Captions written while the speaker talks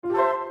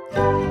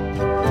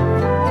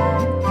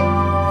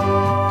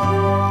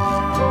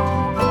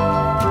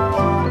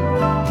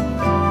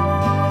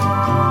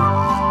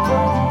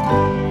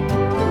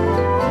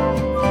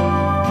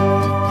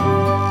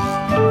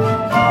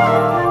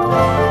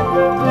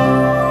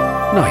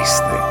Nice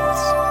things.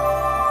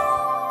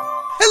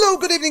 Hello,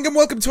 good evening, and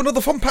welcome to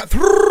another fun-packed,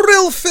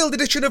 thrill-filled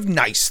edition of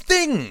Nice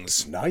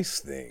Things. Nice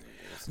things.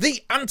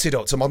 The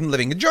antidote to modern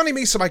living. And joining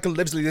me, Sir Michael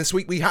Livesley, this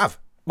week we have...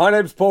 My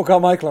name's Paul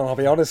Carmichael, and I'll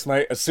be honest,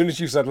 mate, as soon as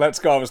you said let's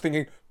go, I was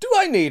thinking, do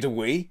I need a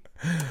wee?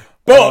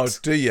 But, Oh,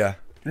 do you?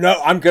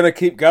 no, I'm going to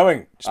keep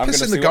going. I'm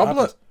piss gonna in the see what goblet.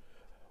 happens.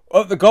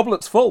 Oh, the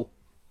goblet's full.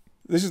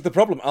 This is the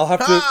problem. I'm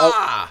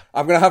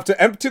going to have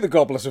to empty the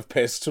goblet of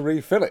piss to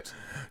refill it.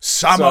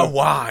 Summer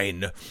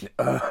wine.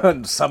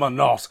 And some are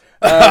not.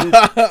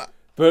 But,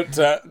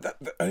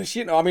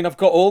 you know, I mean, I've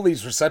got all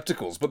these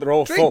receptacles, but they're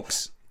all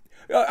Drinks.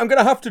 full. I'm going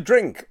to have to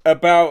drink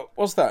about,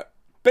 what's that?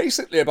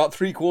 Basically about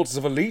 3/4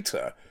 of a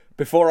litre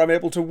before I'm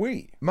able to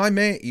wee. My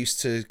mate used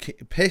to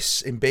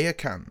piss in beer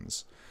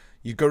cans.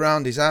 You'd go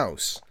round his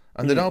house,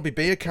 and there'd all be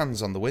beer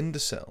cans on the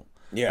windowsill.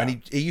 Yeah.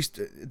 And he used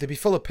to, they'd be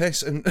full of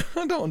piss, and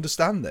I don't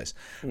understand this.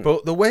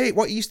 But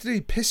what he used to do,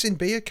 he'd piss in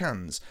beer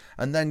cans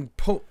and then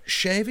put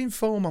shaving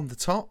foam on the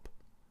top.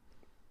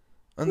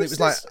 And What's it was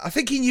like, this? I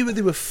think he knew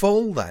they were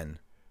full then.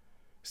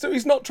 So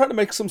he's not trying to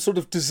make some sort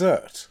of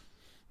dessert.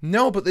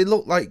 No, but they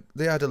looked like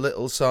they had a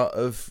little sort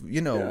of,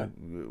 Yeah.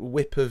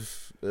 whip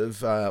of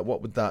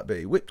what would that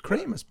be? Whipped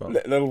cream, I suppose.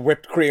 Little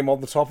whipped cream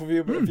on the top of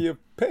your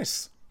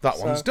piss. That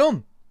So- one's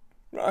done.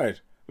 Right.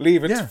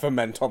 Leave it Yeah. to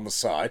ferment on the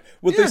side.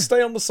 Would Yeah. they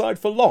stay on the side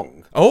for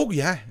long? Oh,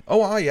 yeah.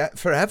 Oh, yeah.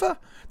 Forever.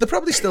 They're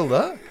probably still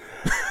there.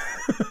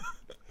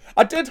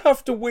 I did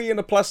have to wee in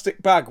a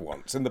plastic bag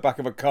once in the back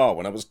of a car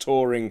when I was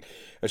touring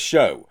a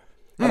show.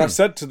 And I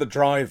said to the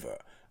driver,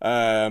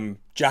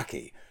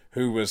 Jackie,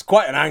 who was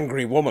quite an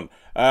angry woman,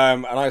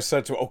 and I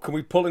said to her, can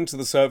we pull into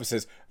the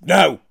services?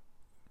 No!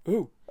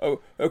 Ooh, oh,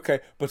 okay,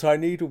 but I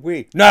need a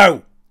wee.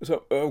 No!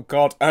 So, oh,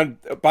 God. And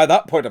by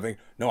that point, I think,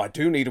 no, I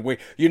do need a wee.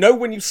 You know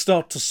when you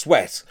start to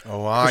sweat? Oh,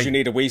 Because aye. you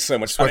need a wee so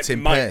much.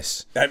 Sweating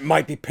piss. It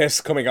might be piss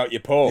coming out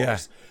your pores. Yeah.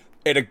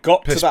 It had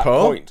got Piss to that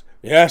Paul? point.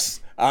 Yes.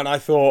 And I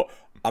thought,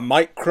 I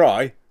might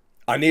cry.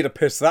 I need a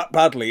piss that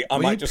badly. I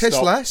Well, might you just piss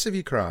stop. less if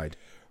you cried.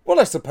 Well,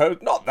 I suppose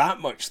not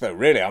that much, though,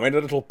 really. I mean, a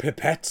little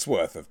pipette's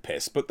worth of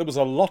piss, but there was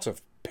a lot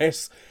of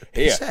piss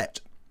here. Pissette.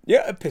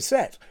 Yeah, a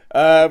pissette.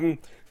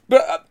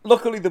 But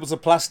luckily there was a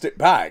plastic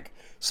bag,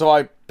 so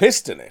I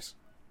pissed in it,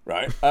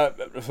 right? I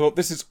thought,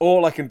 this is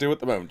all I can do at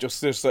the moment,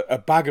 just this, a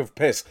bag of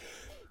piss.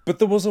 But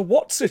there was a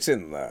what's-it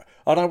in there,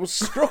 and I was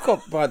struck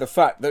up by the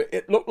fact that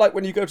it looked like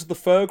when you go to the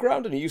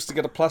fairground and you used to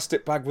get a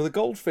plastic bag with a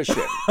goldfish in.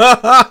 So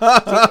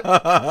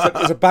it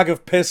was a bag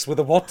of piss with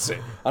a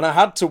what's-it, and I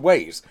had to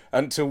wait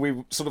until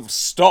we sort of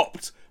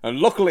stopped, and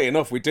luckily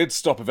enough we did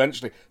stop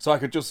eventually, so I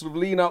could just sort of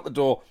lean out the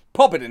door,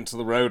 pop it into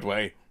the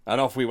roadway, and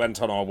off we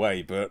went on our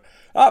way. But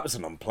that was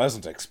an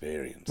unpleasant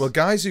experience. Well,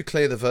 guys who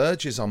clear the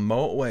verges on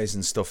motorways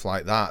and stuff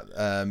like that,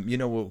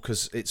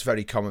 because it's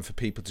very common for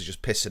people to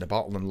just piss in a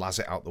bottle and las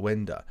it out the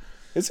window.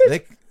 Is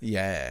it?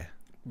 Yeah.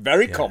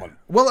 Very common.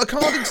 Well,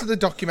 according to the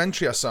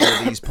documentary I saw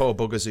of these poor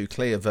buggers who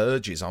clear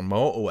verges on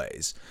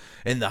motorways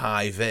in the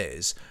high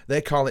vis, they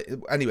call it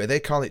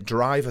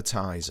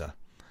drivertiser.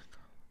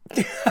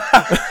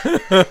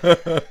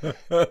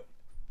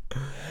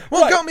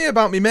 What got me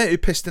about me mate who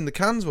pissed in the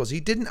cans was he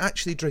didn't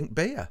actually drink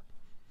beer.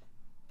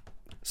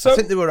 So, I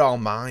think they were all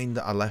mine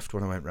that I left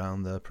when I went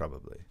round there,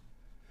 probably.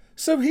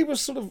 so he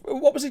was sort of,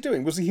 what was he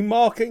doing? Was he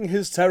marking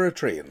his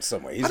territory in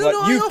some way? He's I don't like,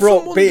 know, I you often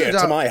brought beer wondered to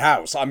how- my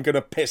house, I'm going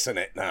to piss in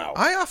it now.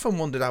 I often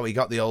wondered how he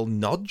got the old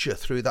nodger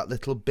through that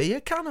little beer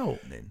can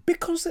opening.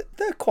 Because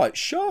they're quite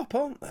sharp,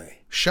 aren't they?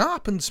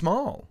 Sharp and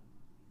small.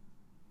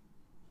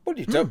 Well,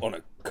 you don't want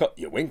to cut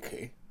your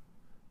winky.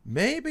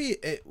 Maybe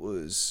it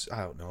was,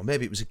 I don't know,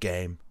 maybe it was a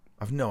game.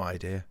 I've no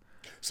idea.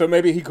 So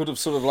maybe he could have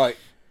sort of like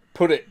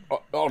put it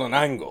on an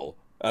angle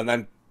and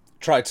then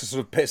tried to sort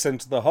of piss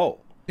into the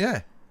hole.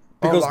 Yeah.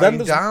 Because Or then lying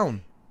there's-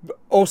 down.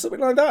 Or something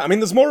like that. I mean,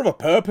 there's more of a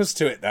purpose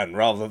to it then,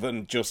 rather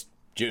than just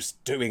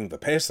doing the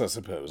piss, I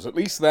suppose. At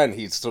least then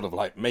he's sort of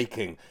like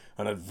making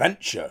an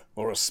adventure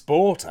or a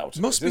sport out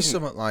of Must it. be isn't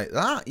it? something like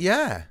that,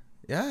 yeah.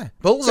 Yeah. Is it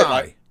Bullseye.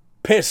 like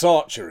piss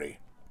archery.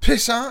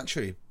 Piss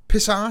archery.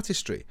 Piss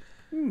artistry.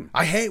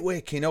 I hate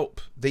waking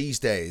up these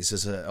days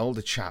as an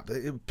older chap.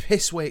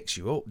 Piss wakes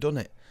you up, doesn't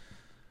it?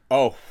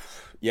 Oh,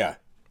 yeah.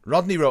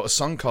 Rodney wrote a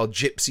song called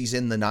Gypsies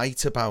in the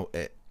Night about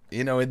it.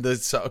 You know, in the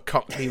sort of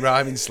Cockney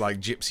rhyming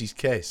slang, Gypsy's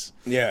Kiss.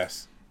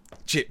 Yes.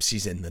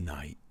 Gypsies in the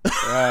night.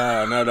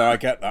 No, I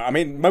get that. I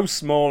mean,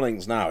 most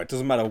mornings now, it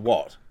doesn't matter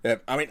what.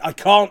 I mean, I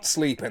can't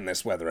sleep in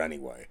this weather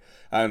anyway.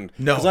 And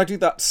No. because I do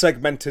that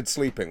segmented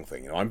sleeping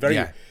thing, I'm very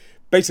Yeah.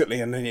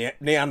 basically a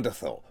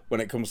Neanderthal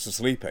when it comes to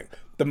sleeping.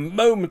 The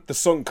moment the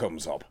sun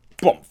comes up,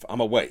 bump,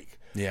 I'm awake.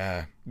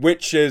 Yeah.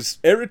 Which is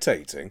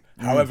irritating.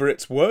 However,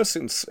 it's worse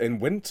in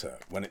winter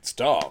when it's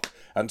dark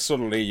and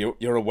suddenly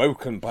you're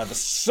awoken by the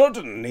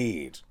sudden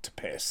need to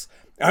piss.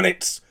 And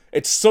it's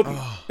sudden,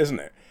 isn't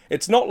it?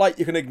 It's not like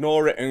you can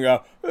ignore it and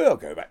go, I'll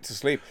go back to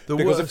sleep. The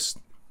because worst-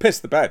 it's piss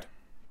the bed.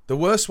 The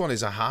worst one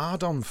is a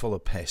hard-on full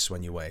of piss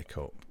when you wake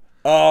up.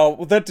 Oh,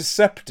 well, they're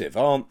deceptive,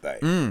 aren't they?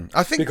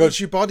 I think Because- it's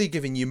your body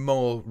giving you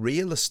more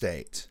real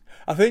estate.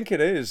 I think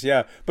it is,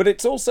 yeah. But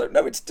it's also,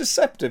 no, it's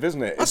deceptive,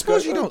 isn't it? I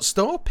suppose you don't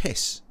store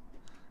piss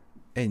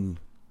in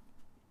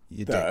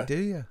your dick, do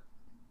you?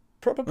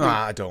 Probably.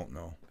 I don't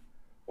know.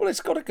 Well,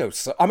 it's got to go.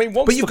 I mean,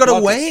 once but you've the got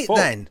to blood is wait full,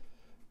 then.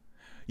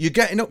 You're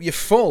getting up, you're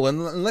full, and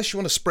unless you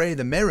want to spray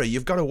the mirror,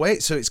 you've got to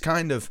wait. So it's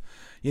kind of,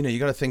 you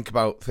got to think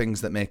about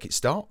things that make it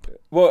stop.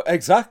 Well,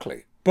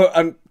 exactly. But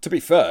and to be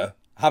fair,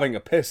 having a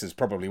piss is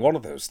probably one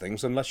of those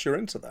things, unless you're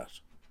into that.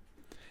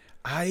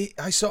 I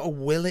sort of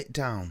will it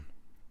down.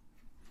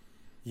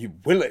 You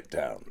will it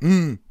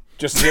down.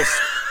 Just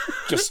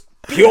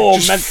pure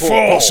mental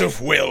force ball.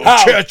 of will.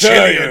 How Churchillian.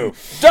 dare you?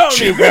 Down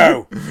you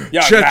go. young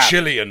man.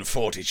 Churchillian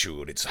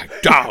fortitude. It's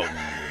like down.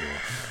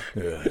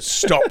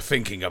 Stop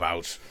thinking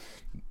about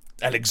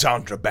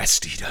Alexandra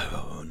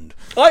Bastida. And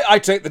I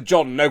take the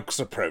John Noakes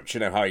approach.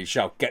 You know how you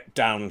shall get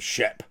down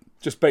ship.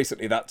 Just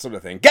basically that sort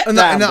of thing. Get down.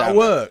 And that down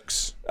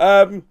works.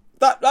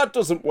 That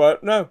doesn't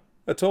work. No.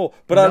 At all,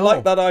 but No. I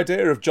like that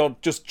idea of John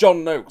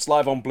Noakes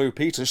live on Blue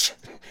Peter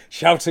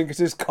shouting at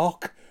his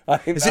cock. I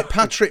think Is it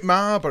Patrick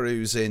Marber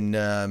who's in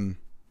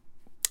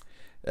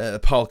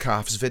Paul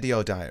Carf's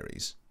video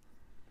diaries?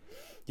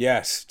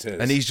 Yes, it is.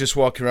 And he's just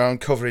walking around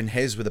covering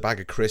his with a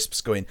bag of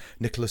crisps going,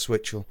 Nicholas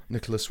Witchell,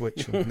 Nicholas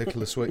Witchell,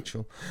 Nicholas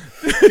Witchell.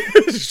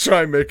 Just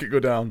try and make it go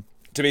down.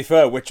 To be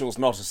fair, Witchell's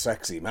not a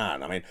sexy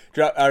man. I mean,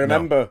 I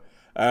remember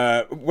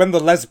when the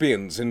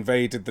lesbians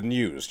invaded the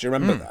news. Do you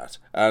remember that?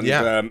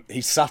 And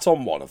he sat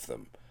on one of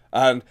them.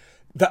 And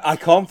I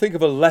can't think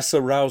of a less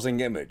arousing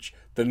image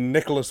than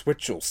Nicholas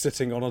Witchell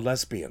sitting on a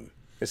lesbian.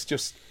 It's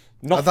just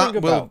nothing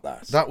about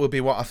that. That will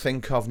be what I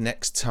think of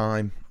next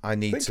time I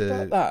need Think to...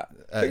 about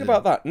that. Think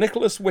about that.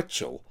 Nicholas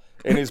Witchell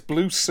in his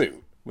blue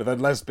suit with a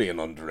lesbian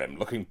under him,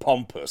 looking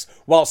pompous,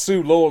 while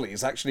Sue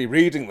Lawley's actually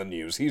reading the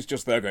news. He's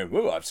just there going,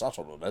 "Oh, I've sat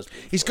on a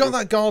lesbian." He's got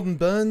that Gordon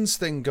Burns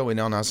thing going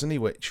on, hasn't he,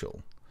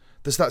 Witchell?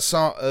 There's that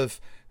sort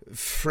of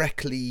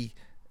freckly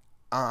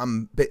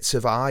bits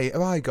of eye.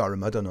 Oh, I got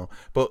him, I don't know.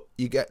 But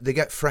they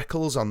get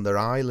freckles on their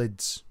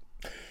eyelids.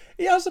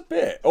 He has a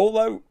bit,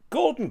 although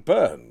Gordon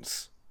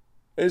Burns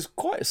is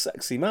quite a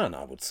sexy man,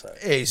 I would say.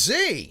 Is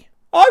he?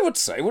 I would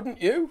say,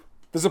 wouldn't you?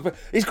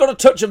 He's got a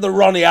touch of the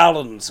Ronnie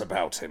Allens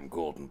about him,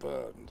 Gordon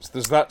Burns.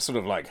 There's that sort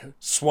of like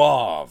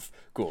suave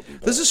Gordon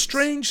Burns. There's a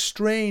strange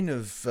strain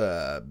of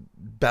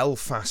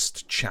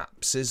Belfast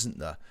chaps, isn't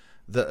there?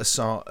 That are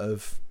sort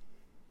of...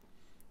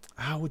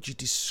 How would you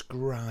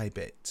describe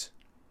it?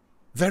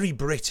 Very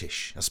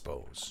British, I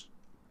suppose.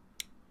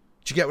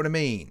 Do you get what I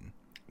mean?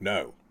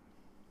 No.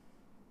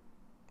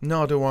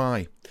 Nor do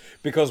I.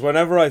 Because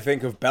whenever I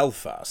think of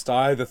Belfast,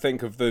 I either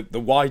think of the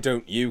Why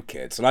Don't You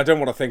kids, and I don't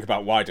want to think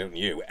about Why Don't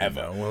You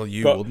ever. No, well,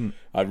 you but wouldn't.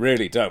 I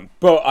really don't.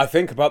 But I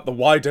think about the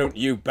Why Don't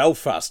You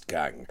Belfast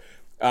gang,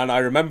 and I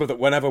remember that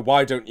whenever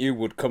Why Don't You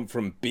would come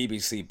from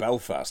BBC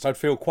Belfast, I'd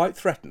feel quite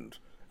threatened,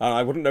 and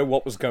I wouldn't know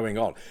what was going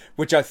on,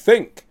 which I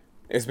think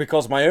is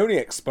because my only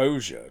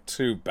exposure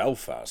to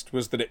Belfast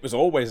was that it was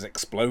always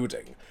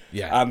exploding.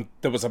 Yeah. And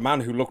there was a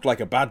man who looked like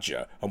a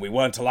badger, and we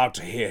weren't allowed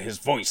to hear his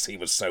voice. He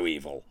was so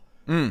evil.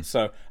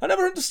 So I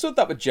never understood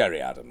that with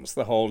Jerry Adams,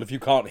 the whole, if you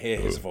can't hear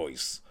his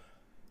voice,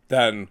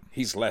 then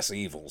he's less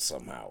evil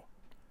somehow.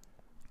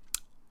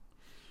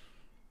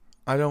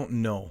 I don't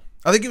know.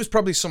 I think it was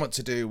probably something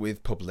to do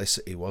with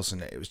publicity,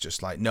 wasn't it? It was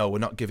just like, no, we're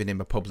not giving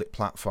him a public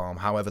platform.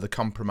 However, the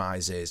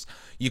compromise is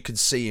you can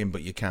see him,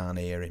 but you can't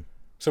hear him.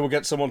 So we'll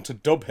get someone to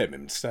dub him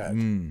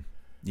instead.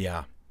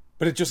 Yeah.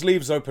 But it just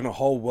leaves open a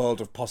whole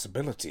world of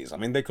possibilities. I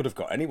mean, they could have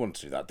got anyone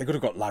to do that. They could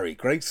have got Larry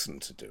Grayson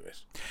to do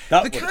it.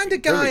 That The kind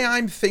of guy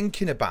I'm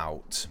thinking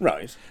about.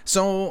 Right.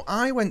 So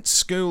I went to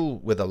school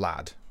with a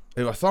lad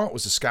who I thought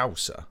was a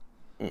Scouser.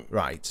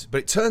 Right. But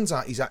it turns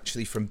out he's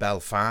actually from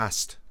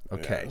Belfast.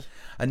 Okay. Yes.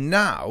 And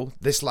now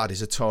this lad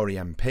is a Tory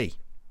MP,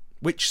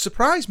 which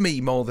surprised me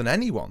more than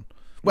anyone.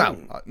 Well,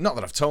 not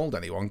that I've told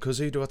anyone, because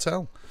who do I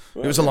tell?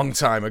 It was a long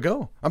time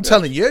ago. I'm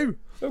telling you.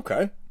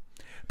 Okay.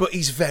 But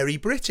he's very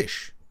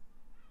British.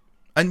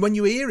 And when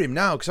you hear him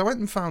now, because I went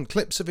and found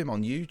clips of him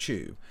on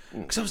YouTube,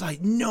 because I was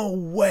like, no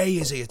way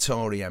is he a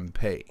Tory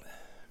MP.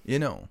 You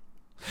know.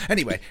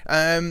 Anyway,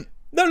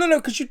 No,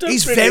 because you don't.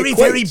 he's really very,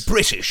 equate. very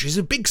British. He's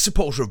a big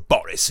supporter of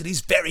Boris, and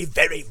he's very,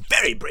 very,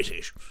 very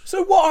British.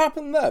 So what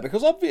happened there?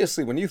 Because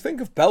obviously, when you think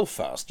of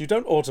Belfast, you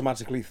don't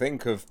automatically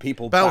think of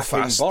people Belfast,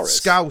 backing Boris.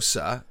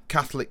 Scouser,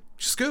 Catholic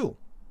school.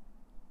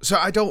 So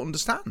I don't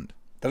understand.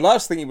 The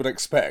last thing you would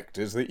expect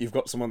is that you've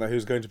got someone there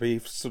who's going to be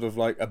sort of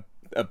like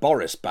a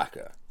Boris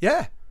backer.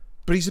 Yeah,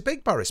 but he's a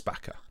big Boris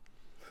backer.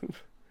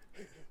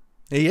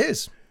 He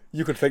is.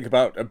 You could think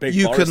about a big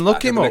You Boris can look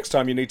backer him the up. next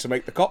time you need to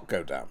make the cock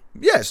go down.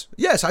 Yes,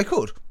 I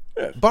could.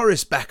 Yes.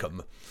 Boris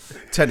Beckham,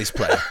 tennis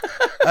player.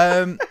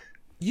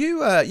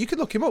 You could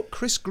look him up.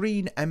 Chris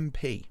Green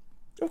MP.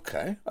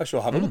 Okay, I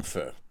shall have a look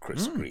for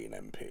Chris Green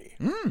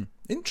MP.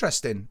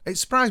 Interesting. It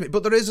surprised me,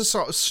 but there is a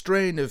sort of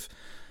strain of,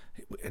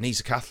 and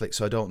he's a Catholic,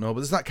 so I don't know, but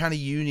there's that kind of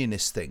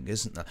unionist thing,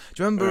 isn't there?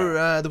 Do you remember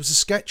there was a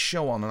sketch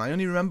show on, and I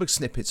only remember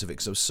snippets of it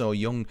because I was so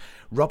young.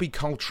 Robbie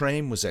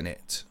Coltrane was in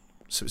it,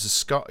 so it was a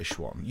Scottish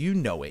one. You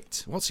know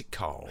it. What's it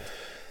called?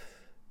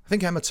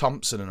 think Emma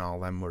Thompson and all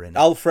them were in it.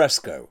 Al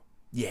fresco.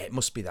 Yeah, it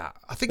must be that.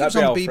 I think That'd it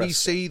was on be the al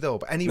BBC though.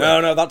 But anyway,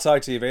 No, that's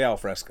ITV, al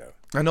fresco.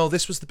 I know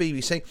this was the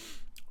BBC.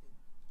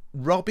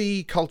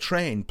 Robbie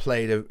Coltrane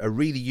played a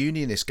really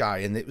unionist guy,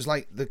 and it was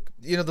like the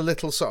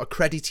little sort of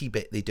credity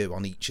bit they do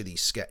on each of these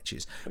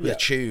sketches with a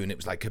tune. It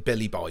was like a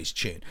Billy Boys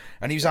tune,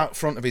 and he was out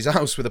front of his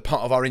house with a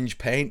pot of orange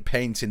paint,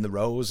 painting the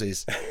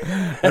roses.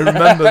 I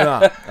remember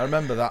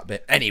that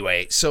bit.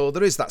 Anyway, so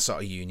there is that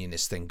sort of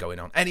unionist thing going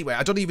on. Anyway,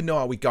 I don't even know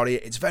how we got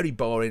it. It's very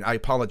boring. I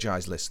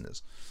apologise,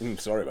 listeners.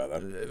 Sorry about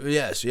that.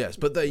 Yes,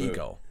 but there you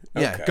go.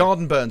 Okay. Yeah,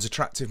 Gordon Burns,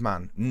 attractive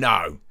man.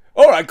 No.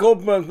 All right,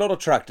 Gordon Burn's not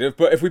attractive,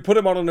 but if we put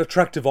him on an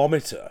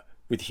attractive-ometer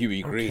with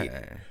Huey Green,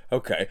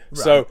 okay.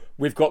 So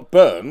we've got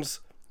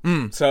Burns.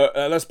 So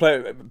let's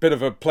play a bit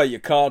of a play your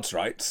cards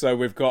right. So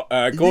we've got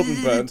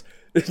Gordon Burns,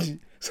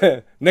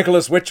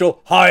 Nicholas Witchell,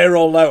 higher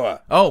or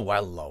lower? Oh,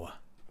 well lower.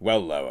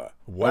 Well lower.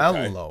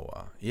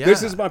 Lower. Yeah.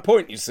 This is my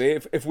point. You see,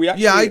 if we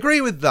actually, I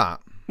agree with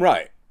that.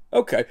 Right.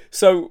 Okay.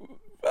 So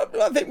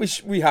I think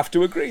we have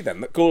to agree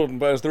then that Gordon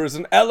Burns, there is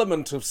an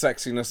element of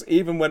sexiness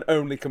even when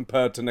only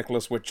compared to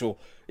Nicholas Witchell,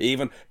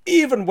 even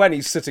when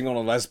he's sitting on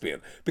a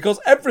lesbian, because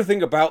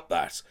everything about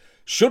that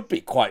should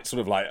be quite sort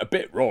of like a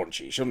bit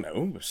raunchy, shouldn't it?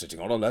 Ooh, sitting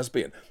on a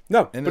lesbian.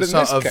 No, in but a in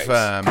sort this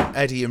of case,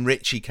 Eddie and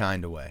Richie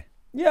kind of way.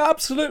 Yeah,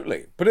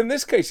 absolutely. But in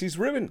this case, he's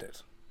ruined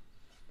it.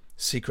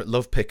 Secret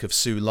love pick of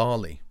Sue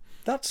Lawley.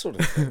 That sort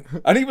of thing.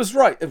 And he was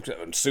right.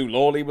 And Sue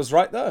Lawley was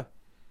right there.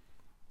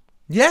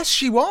 Yes,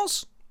 she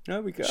was.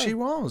 There we go. She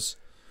was.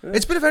 Yeah.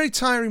 It's been a very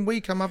tiring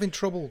week. I'm having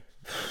trouble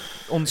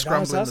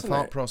unscrambling the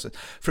thought process.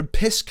 From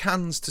piss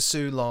cans to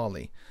Sue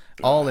Lawley,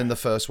 all in the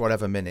first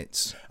whatever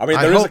minutes. I mean,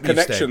 there is a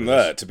connection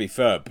there, to be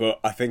fair, but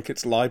I think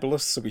it's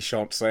libelous, so we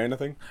shan't say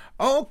anything.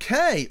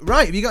 Okay,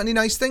 right. Have you got any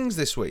nice things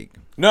this week?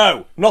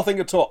 No, nothing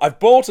at all. I've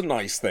bought a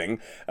nice thing,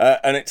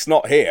 and it's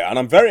not here, and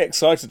I'm very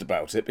excited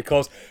about it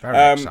because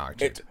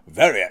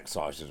very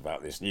excited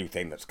about this new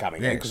thing that's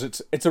coming in, because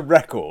it's a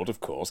record,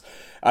 of course,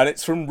 and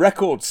it's from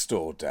Record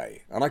Store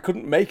Day, and I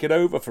couldn't make it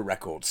over for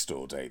Record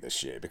Store Day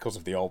this year because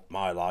of the old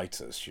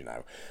myelitis,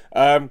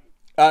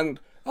 and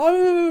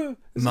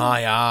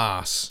my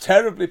ass.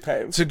 Terribly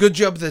painful. It's a good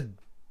job that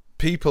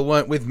people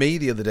weren't with me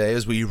the other day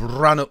as we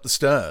ran up the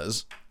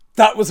stairs.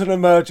 That was an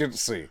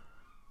emergency.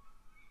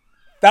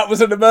 That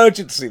was an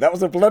emergency. That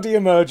was a bloody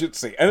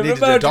emergency. And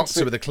needed a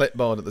doctor with a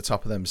clipboard at the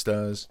top of them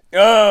stairs.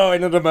 Oh,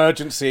 in an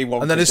emergency.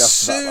 And then as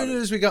soon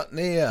as we got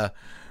near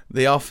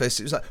the office,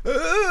 it was like,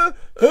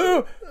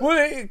 well,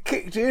 it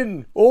kicked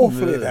in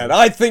awfully then.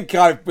 I think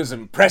I was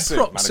impressive.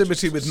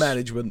 Proximity with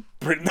management.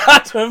 Bring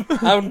that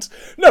amount.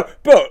 No,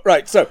 but,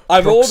 right, so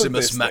I've ordered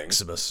this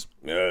Maximus.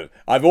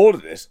 I've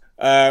ordered it,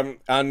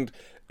 and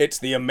it's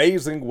The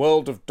Amazing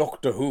World of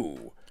Doctor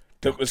Who.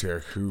 Doctor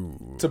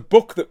Who. It's a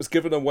book that was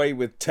given away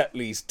with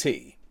Tetley's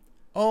tea.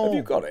 Oh. Have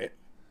you got it?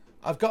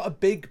 I've got a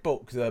big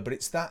book there, but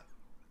it's that...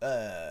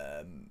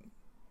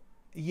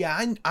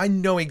 Yeah, I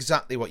know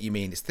exactly what you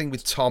mean. It's the thing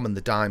with Tom and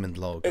the diamond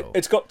logo.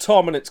 It's got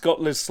Tom and it's got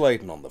Liz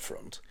Sladen on the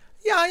front.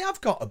 Yeah, I have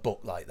got a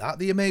book like that.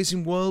 The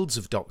Amazing Worlds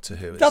of Doctor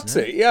Who. That's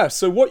it, yeah.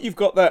 So what you've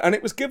got there, and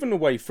it was given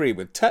away free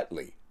with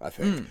Tetley, I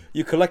think.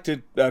 You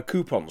collected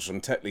coupons from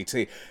Tetley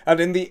Tea. And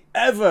in the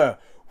ever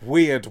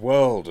weird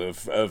world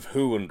of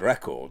Who and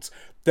records,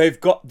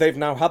 they've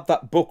now had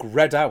that book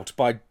read out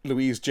by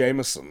Louise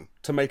Jameson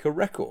to make a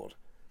record.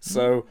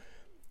 So...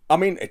 I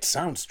mean, it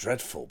sounds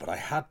dreadful, but I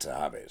had to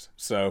have it.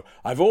 So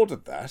I've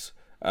ordered that.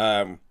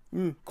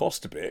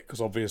 Cost a bit, because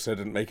obviously I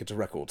didn't make it to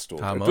Record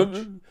Store. How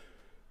much?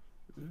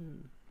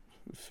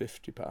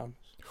 £50.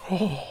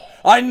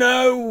 I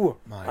know!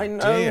 My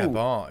dear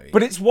boy.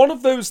 But it's one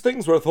of those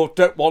things where I thought,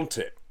 don't want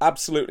it.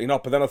 Absolutely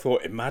not. But then I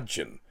thought,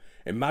 imagine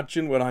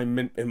when I'm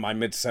in my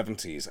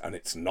mid-70s and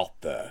it's not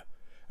there.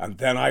 And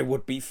then I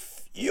would be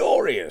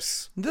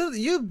furious.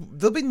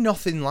 There'll be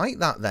nothing like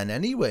that then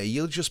anyway.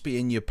 You'll just be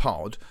in your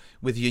pod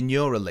with your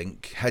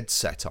Neuralink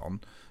headset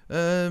on,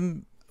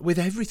 with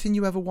everything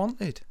you ever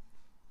wanted.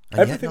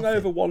 And everything I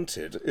ever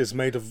wanted is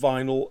made of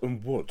vinyl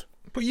and wood.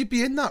 But you'd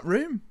be in that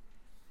room.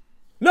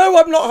 No,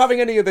 I'm not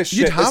having any of this shit.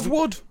 You'd have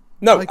wood.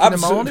 No, like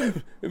absolutely.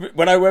 In the morning.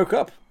 When I woke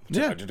up,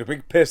 yeah. I did a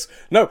big piss.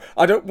 No,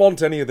 I don't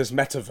want any of this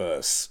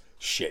metaverse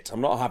shit.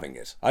 I'm not having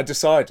it. I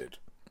decided.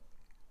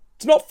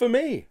 It's not for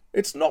me.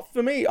 It's not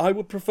for me. I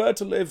would prefer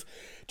to live...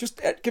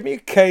 Just give me a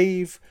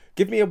cave.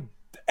 Give me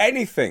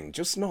anything.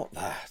 Just not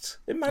that.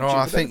 Imagine.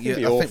 I think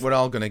we're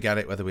all going to get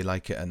it whether we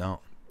like it or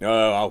not.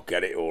 Oh, I'll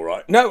get it all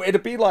right. No,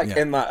 it'd be like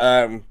in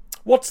that...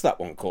 what's that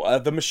one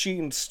called? The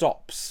Machine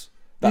Stops.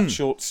 That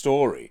short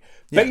story.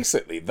 Yeah.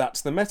 Basically,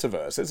 that's the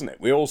metaverse, isn't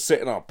it? We all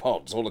sit in our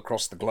pods all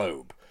across the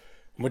globe.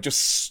 And we just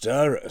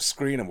stare at a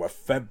screen and we're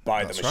fed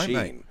by the machine.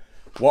 Right,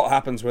 what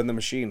happens when the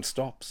machine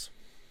stops?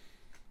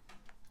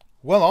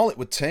 Well, all it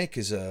would take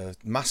is a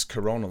mass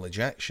coronal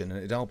ejection and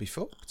it'd all be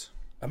fucked.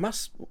 A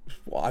mass...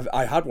 Well,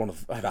 I've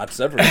had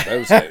several of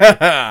those lately.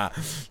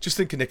 Just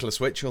think of Nicholas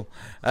Witchell.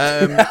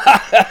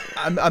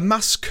 A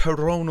mass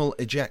coronal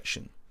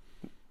ejection.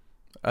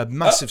 A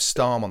massive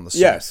storm on the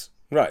sun. Yes,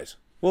 right.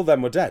 Well,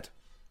 then we're dead.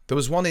 There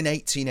was one in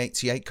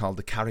 1888 called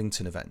the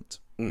Carrington event,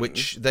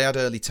 which they had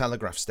early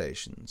telegraph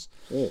stations,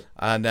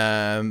 and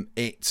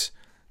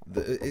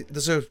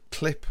there's a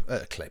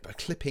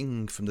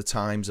clipping from the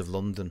Times of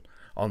London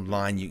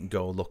online. You can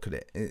go look at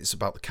it. It's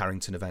about the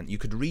Carrington event. You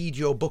could read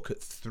your book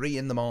at 3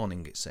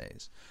 a.m. It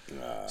says. So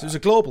it was a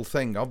global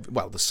thing.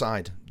 Well, the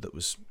side that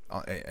was,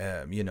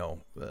 prone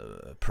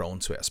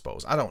to it, I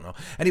suppose. I don't know.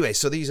 Anyway,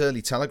 so these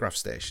early telegraph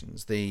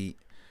stations, they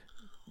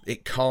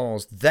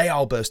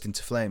all burst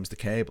into flames, the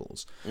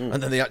cables,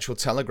 and then the actual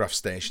telegraph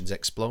stations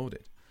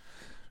exploded.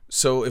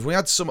 So if we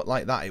had something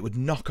like that, it would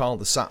knock all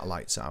the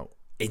satellites out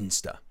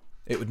insta.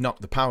 It would knock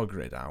the power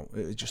grid out.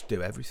 It would just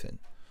do everything.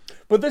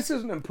 But this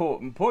is an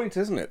important point,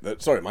 isn't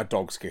it? Sorry, my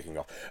dog's kicking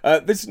off.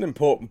 This is an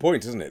important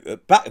point, isn't it?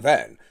 That back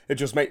then,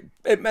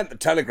 it meant the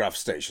telegraph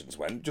stations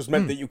went. Just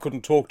meant that you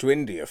couldn't talk to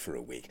India for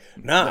a week.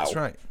 Now, that's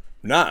right.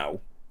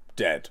 Now,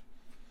 dead.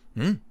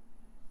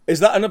 Is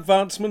that an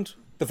advancement?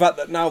 The fact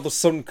that now the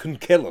sun can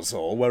kill us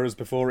all, whereas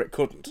before it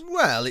couldn't?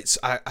 Well,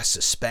 I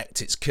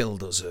suspect it's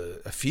killed us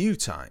a few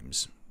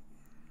times.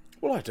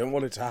 Well, I don't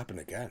want it to happen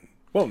again.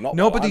 Well, not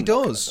Nobody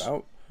does.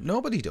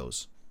 Nobody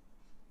does.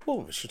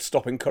 Well, we should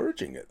stop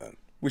encouraging it then.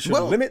 We should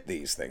limit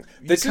these things.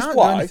 This you can't is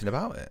why do anything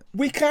about it.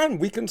 We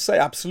can say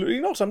absolutely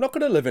not. I'm not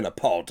going to live in a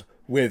pod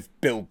with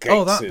Bill Gates.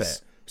 Oh, that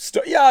bit.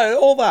 Yeah,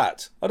 all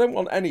that. I don't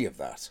want any of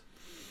that.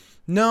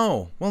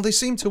 No. Well, they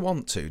seem to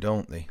want to,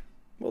 don't they?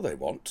 Well, they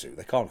want to.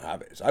 They can't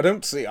have it.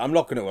 I'm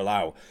not going to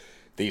allow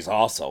these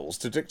arseholes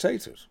to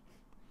dictate it.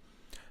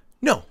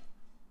 No.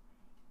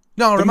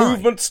 No, the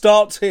movement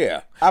starts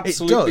here.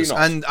 Absolutely it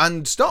does, not.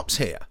 And stops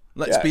here.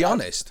 Let's be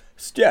honest.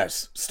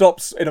 Yes,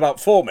 stops in about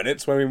 4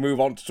 minutes when we move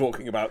on to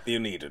talking about the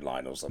Aeneid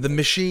line or something. The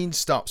machine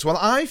stops. Well,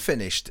 I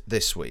finished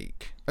this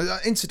week.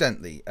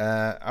 Incidentally,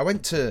 I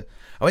went to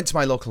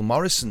my local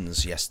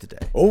Morrison's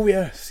yesterday. Oh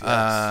yes.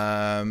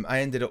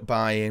 I ended up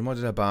buying. What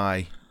did I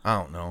buy? I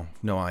don't know.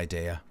 No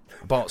idea.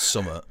 I bought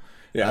something.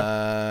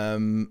 Yeah.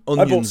 Onions.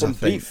 I bought some I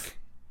think. beef.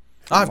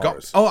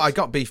 I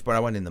got beef, but I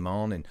went in the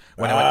morning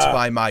when I went to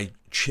buy my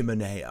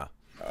chimenea.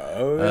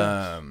 Oh.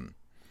 Yeah.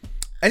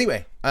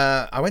 Anyway,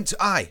 I went to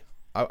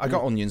I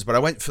got onions, but I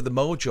went for the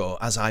Mojo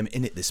as I'm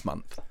in it this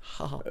month.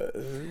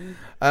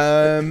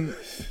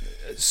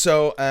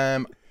 So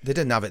they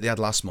didn't have it. They had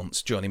last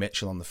month's Joni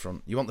Mitchell on the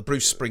front. You want the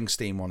Bruce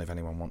Springsteen one if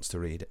anyone wants to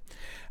read it.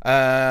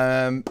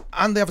 And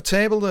they have a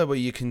table there where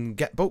you can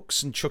get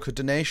books and chuck a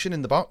donation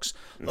in the box.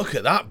 Look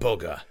at that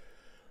bugger.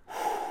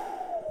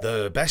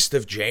 The best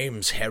of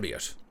James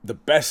Herriot. The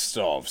best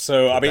of.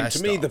 So,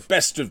 to me, the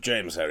best of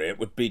James Herriot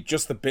would be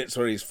just the bits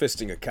where he's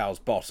fisting a cow's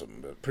bottom.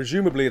 But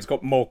presumably it's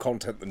got more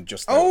content than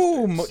just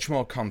those bits. Much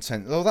more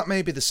content. Though that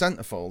may be the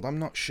centrefold, I'm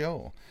not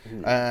sure.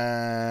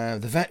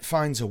 The vet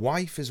finds a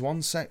wife is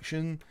one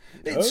section.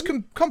 It's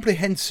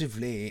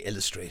comprehensively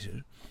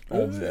illustrated,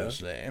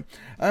 obviously.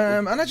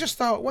 And I just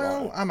thought,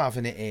 well, I'm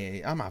having it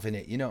here. I'm having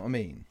it, you know what I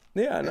mean?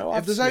 Yeah, no,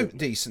 if there's out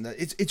decent,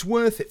 it's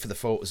worth it for the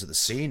photos of the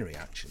scenery,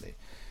 actually.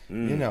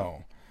 You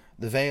know,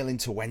 the Vale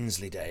into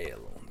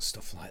Wensleydale and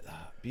stuff like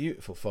that.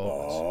 Beautiful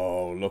photos.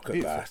 Oh, look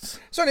at that.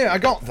 So anyway, I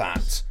got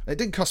that. It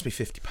didn't cost me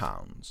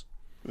 £50.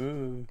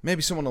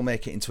 Maybe someone will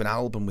make it into an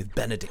album with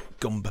Benedict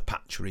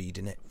Cumberbatch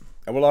reading it.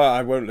 Well,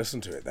 I won't listen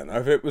to it then.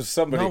 If it was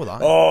somebody... No,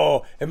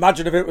 oh,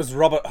 imagine if it was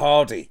Robert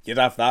Hardy. You'd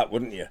have that,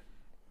 wouldn't you?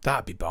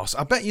 That'd be boss.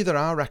 I bet you there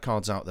are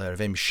records out there of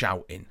him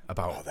shouting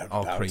about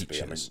all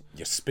creatures.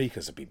 Your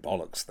speakers would be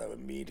bollocks, though,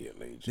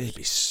 immediately. They'd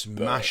be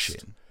smashing.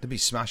 Burst. They'd be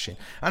smashing.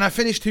 And I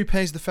finished Who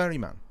Pays the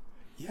Ferryman?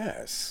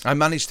 Yes. I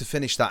managed to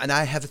finish that, and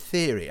I have a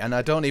theory, and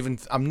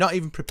I'm not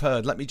even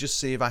prepared. Let me just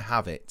see if I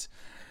have it.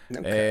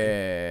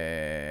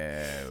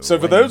 Okay. So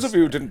for those of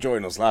you who didn't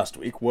join us last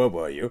week, where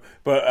were you?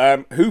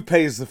 But Who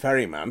Pays the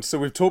Ferryman? So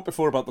we've talked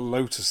before about the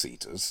Lotus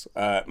Eaters,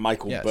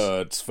 Michael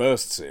Bird's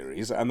first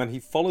series, and then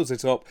he follows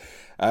it up.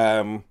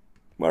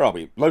 Where are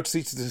we? Lotus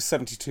Eaters is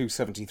 72,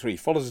 73.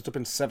 Follows it up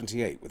in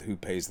 78 with Who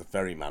Pays the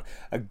Ferryman?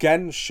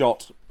 Again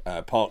shot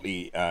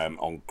partly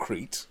on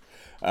Crete.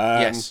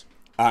 Yes.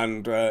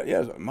 And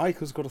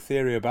Michael's got a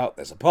theory about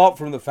this. Apart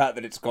from the fact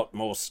that it's got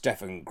more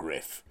Stephen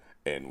Griff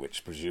in,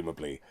 which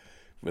presumably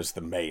was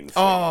the main thing.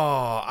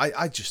 Oh,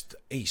 I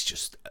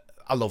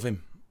love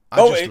him.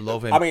 I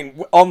love him. I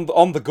mean,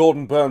 on the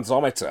Gordon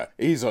Burns-ometer,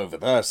 he's over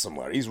there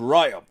somewhere. He's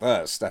right up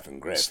there, Stephen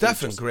Griff.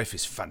 Stephen Griff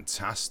is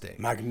fantastic.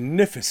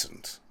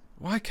 Magnificent.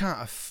 Why can't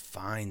I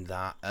find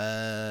that?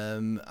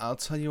 I'll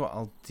tell you what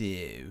I'll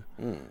do.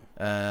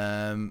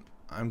 I'm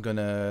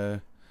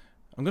gonna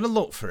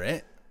look for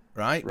it,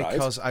 right?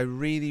 Because I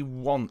really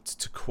want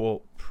to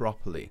quote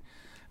properly.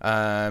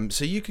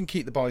 So you can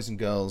keep the boys and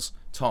girls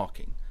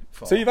talking.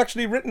 So you've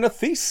actually written a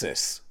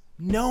thesis?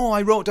 No,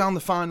 I wrote down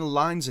the final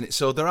lines in it,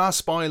 so there are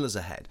spoilers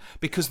ahead.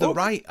 Because the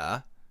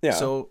writer,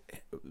 so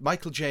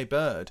Michael J.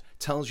 Bird,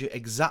 tells you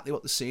exactly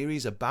what the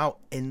series is about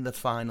in the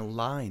final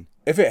line.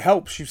 If it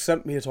helps, you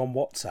sent me it on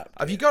WhatsApp.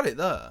 Have you got it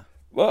there?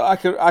 Well, I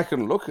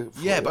can look at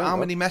it. But how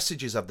many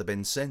messages have there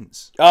been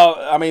since? Oh,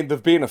 I mean,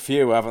 there've been a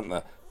few, haven't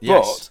there?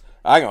 Yes.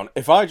 But, hang on,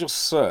 if I just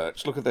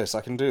search, look at this,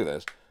 I can do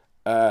this.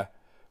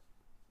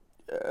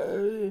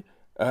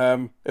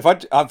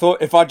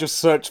 If I just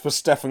search for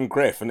Stephen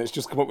Griff and it's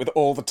just come up with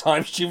all the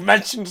times you've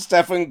mentioned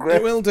Stephen Griff.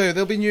 It will do.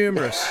 There'll be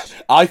numerous.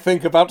 I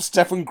think about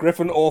Stephen Griff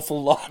an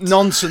awful lot.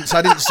 Nonsense.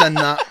 I didn't send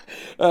that.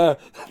 I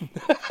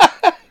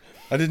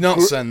did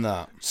not send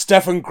that.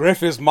 Stephen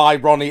Griff is my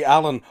Ronnie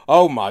Allen.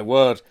 Oh, my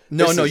word.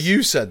 No,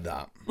 you said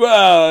that.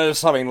 Well,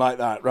 something like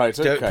that. Right,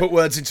 okay. Don't put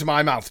words into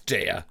my mouth,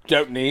 dear.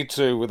 Don't need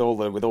to, with all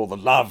the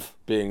love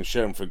being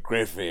shown for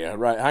Griff here.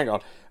 Right, hang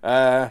on.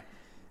 I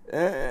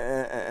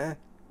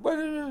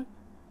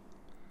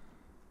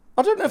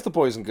don't know if the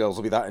boys and girls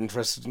will be that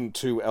interested in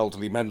two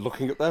elderly men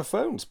looking at their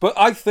phones, but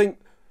I think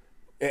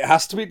it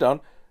has to be done.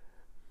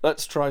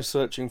 Let's try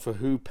searching for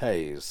who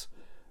pays.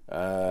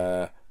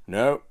 No,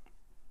 nothing.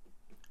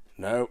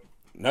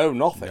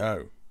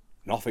 No.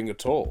 Nothing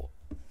at all.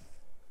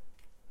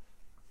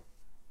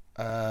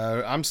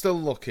 I'm still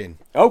looking.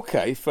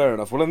 Okay, fair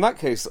enough. Well, in that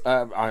case,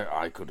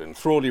 I could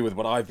enthrall you with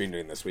what I've been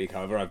doing this week.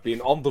 However, I've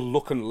been on the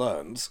look and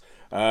learns.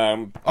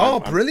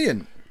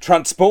 Brilliant.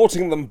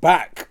 Transporting them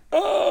back.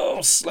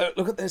 Oh, slow.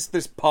 Look at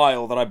this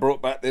pile that I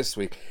brought back this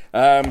week.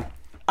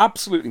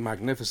 Absolutely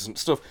magnificent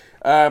stuff.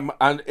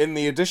 And in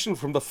the edition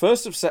from the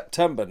 1st of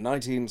September,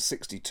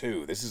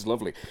 1962, this is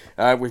lovely.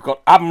 We've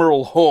got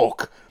Admiral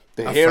Hawke,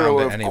 the hero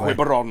of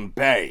Quiberon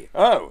Bay.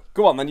 Oh,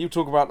 go on, then you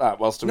talk about that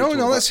whilst we talk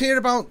about... let's hear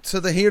about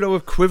the hero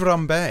of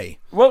Quiberon Bay.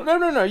 Well,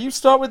 no, you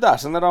start with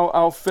that, and then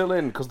I'll fill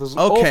in, because there's an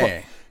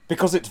awful...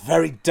 Because it's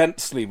very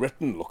densely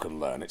written, look and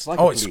learn. It's like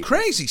it's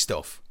crazy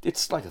stuff.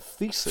 It's like a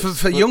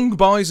thesis. For young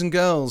boys and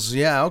girls,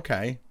 yeah,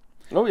 okay.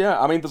 Oh, yeah,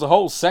 I mean, there's a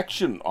whole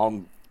section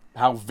on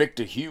how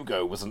Victor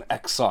Hugo was an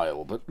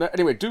exile, but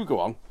anyway, do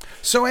go on.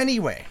 So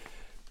anyway,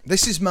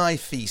 this is my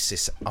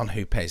thesis on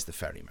Who Pays the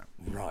Ferryman.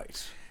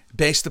 Right.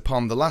 Based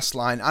upon the last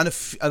line and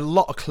a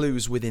lot of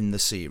clues within the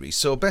series.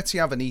 So Betty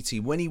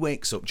Avenatti, when he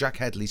wakes up, Jack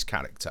Hedley's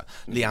character,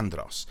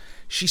 Leandros,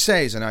 she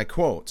says, and I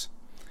quote,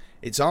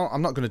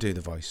 I'm not going to do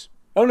the voice.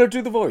 Oh, no,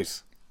 do the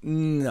voice.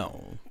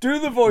 No. Do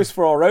the voice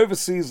for our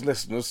overseas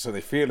listeners so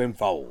they feel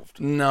involved.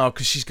 No,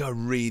 because she's got a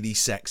really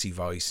sexy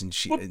voice and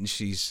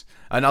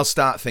and I'll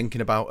start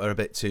thinking about her a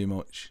bit too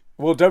much.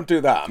 Well, don't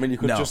do that. I mean, you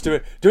could just do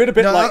it a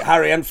bit like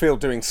Harry Enfield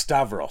doing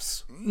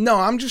Stavros. No,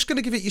 I'm just going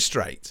to give it you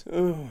straight.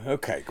 Oh,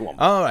 okay, go on.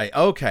 All right,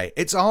 okay.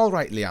 It's all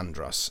right,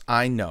 Leandros.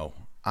 I know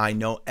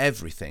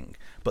everything.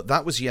 But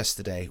that was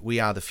yesterday. We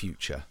are the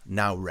future.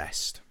 Now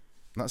rest.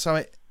 That's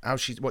what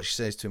she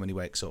says to him when he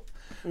wakes up.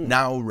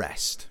 Now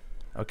rest.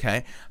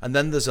 Okay? And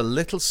then there's a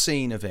little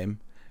scene of him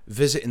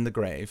visiting the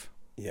grave.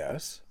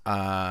 Yes.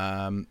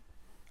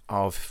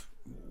 Of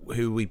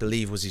who we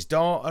believe was his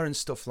daughter and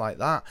stuff like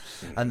that.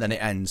 And then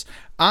it ends.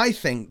 I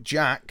think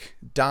Jack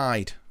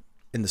died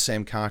in the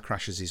same car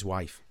crash as his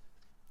wife.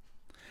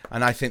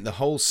 And I think the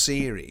whole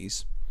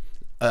series,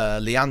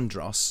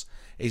 Leandros,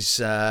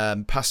 is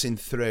passing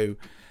through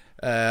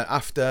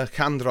after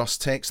Kandros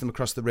takes them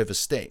across the River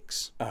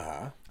Styx.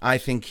 I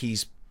think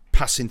he's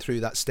passing through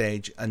that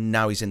stage and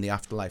now he's in the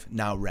afterlife.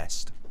 Now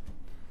rest.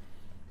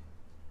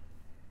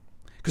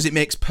 Because it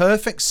makes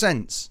perfect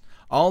sense.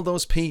 All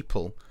those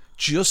people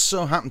just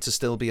so happen to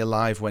still be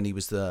alive when he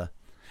was there.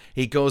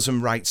 He goes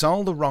and rights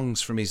all the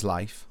wrongs from his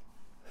life,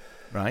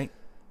 right?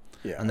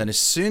 Yeah. And then as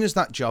soon as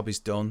that job is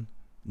done,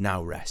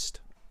 now rest.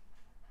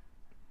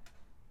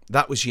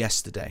 That was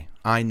yesterday.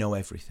 I know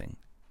everything.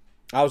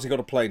 How's he got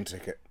a plane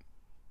ticket?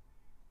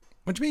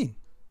 What do you mean?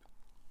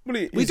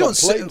 Well, he's on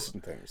planes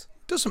and things.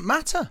 Doesn't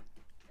matter.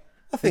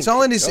 I think it's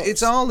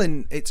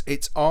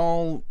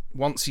all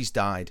once he's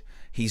died.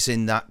 He's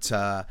in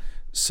that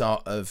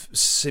sort of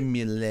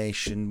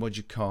simulation. What do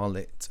you call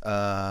it?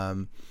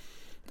 A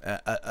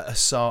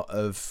sort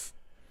of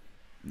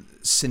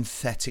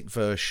synthetic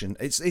version.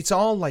 It's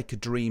all like a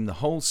dream. The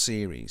whole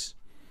series.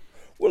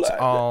 Well, it's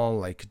all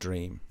like a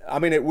dream. I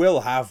mean, it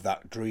will have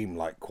that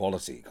dream-like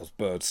quality because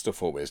Bird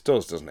stuff always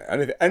does, doesn't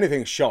it?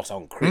 Anything shot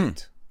on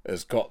Crete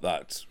has got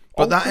that.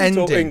 But that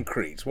ending, or in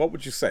Crete, what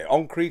would you say?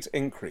 On Crete,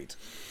 in Crete?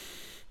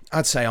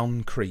 I'd say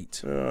on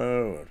Crete.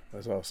 Oh,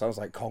 well, sounds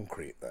like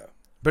concrete though.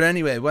 But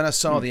anyway, when I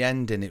saw the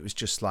ending, it was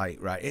just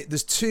like, right,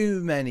 there's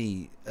too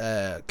many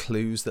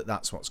clues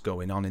that's what's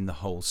going on in the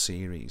whole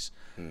series.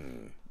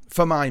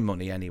 For my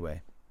money,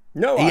 anyway.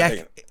 No,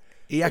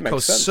 he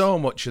echoes so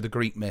much of the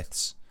Greek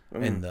myths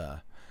in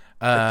there.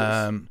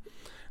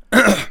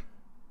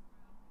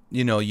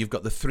 You know, you've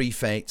got the three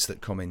fates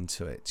that come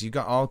into it. You've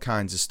got all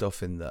kinds of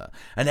stuff in there.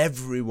 And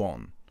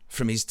everyone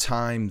from his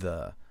time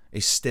there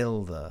is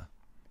still there.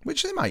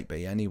 Which they might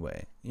be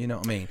anyway, you know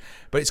what I mean?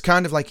 But it's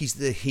kind of like he's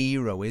the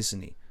hero,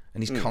 isn't he?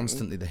 And he's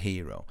constantly the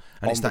hero.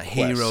 And it's that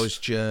hero's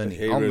journey.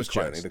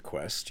 The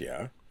quest,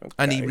 yeah. Okay.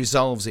 And he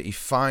resolves it. He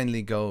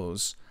finally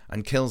goes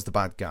and kills the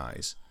bad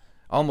guys.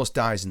 Almost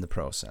dies in the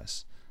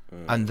process.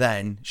 And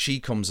then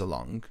she comes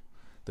along,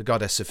 the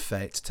goddess of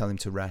fate, to tell him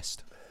to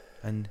rest.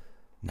 And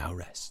now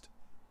rest.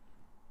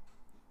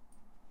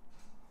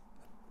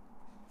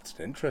 It's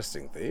an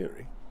interesting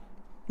theory.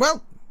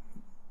 Well,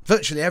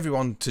 virtually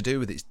everyone to do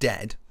with it's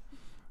dead.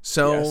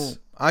 So yes.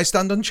 I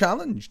stand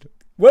unchallenged.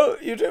 Well,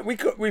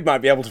 we might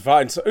be able to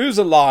find. So who's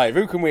alive?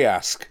 Who can we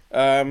ask?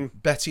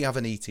 Betty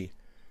Aveniti.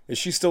 Is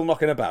she still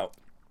knocking about?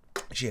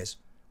 She is.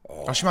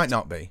 Or she might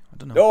not be. I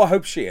don't know. Oh, I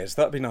hope she is.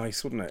 That'd be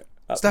nice, wouldn't it?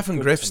 Stephen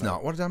Griff's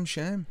not. What a damn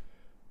shame.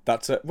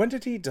 That's it. When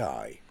did he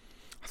die?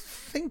 I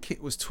think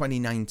it was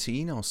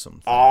 2019 or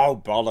something.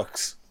 Oh,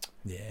 bollocks.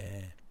 Yeah.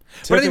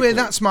 Typically, But anyway,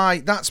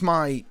 that's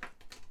my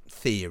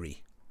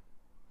theory.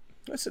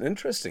 That's an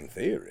interesting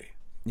theory.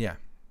 Yeah.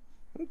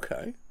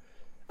 Okay.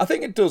 I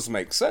think it does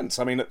make sense.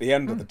 I mean, at the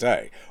end of the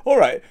day. All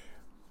right.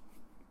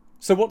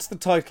 So what's the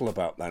title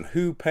about then?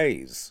 Who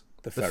pays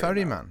the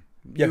ferryman?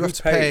 Yeah, you have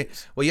to pay.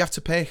 Well, you have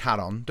to pay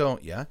Charon,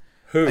 don't you?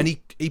 Who? And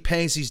he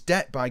pays his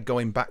debt by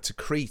going back to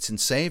Crete and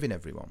saving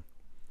everyone.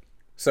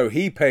 So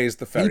he pays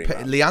the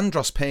ferryman.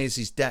 Leandros pays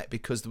his debt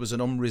because there was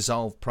an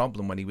unresolved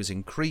problem when he was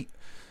in Crete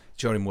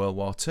during World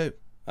War II.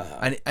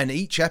 And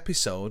each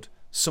episode,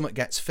 something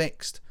gets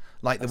fixed.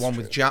 Like the one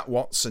with Jack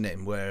Watson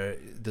in, where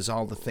there's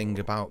all the thing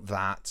about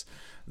that.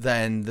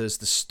 Then there's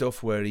the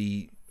stuff where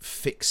he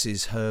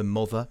fixes her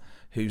mother,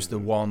 who's the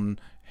one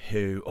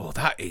who... Oh,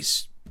 that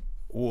is...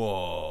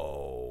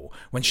 Whoa.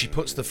 When she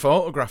puts the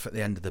photograph at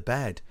the end of the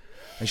bed,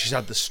 and she's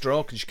had the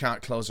stroke and she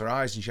can't close her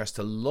eyes, and she has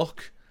to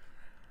look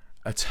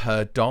at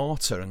her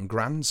daughter and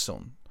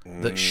grandson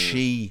that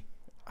she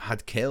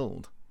had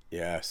killed.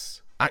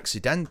 Yes.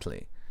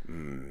 Accidentally.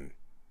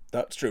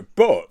 That's true.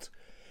 But...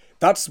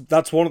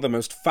 That's one of the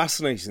most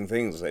fascinating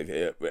things,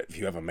 if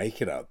you ever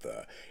make it out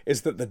there,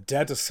 is that the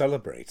dead are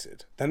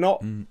celebrated. They're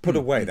not put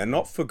away. They're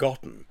not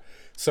forgotten.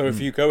 So if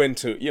you go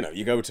into,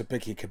 you go to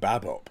pick your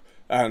kebab up,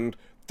 and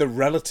the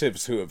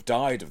relatives who have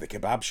died of the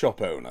kebab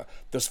shop owner,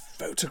 there's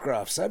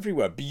photographs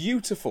everywhere,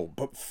 beautiful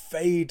but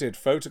faded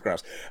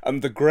photographs.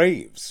 And the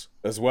graves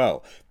as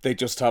well, they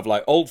just have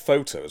like old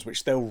photos,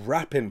 which they'll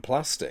wrap in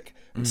plastic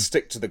and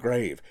stick to the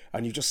grave,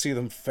 and you just see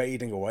them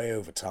fading away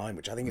over time,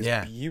 which I think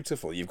is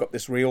beautiful. You've got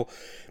this real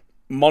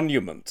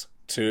monument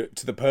to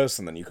the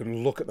person, and you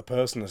can look at the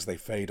person as they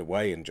fade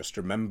away and just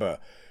remember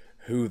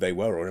who they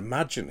were, or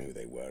imagine who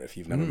they were if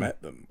you've never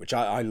met them, which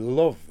I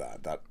love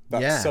that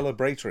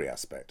celebratory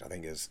aspect. I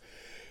think is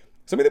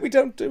something that we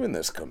don't do in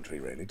this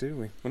country, really, do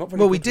we? We're not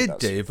very we good did at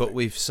that do, sort of but thing.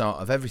 we've sort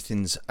of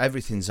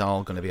everything's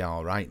all going to be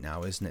all right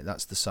now, isn't it?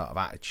 That's the sort of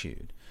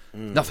attitude.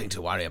 Nothing to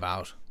worry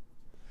about.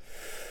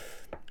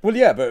 Well,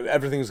 yeah, but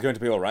everything's going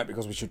to be all right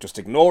because we should just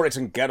ignore it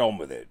and get on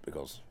with it,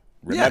 because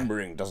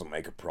remembering doesn't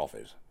make a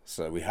profit.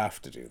 So we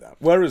have to do that.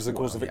 Whereas, of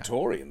course, the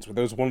Victorians with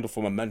those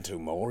wonderful Memento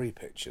Mori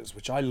pictures,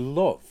 which I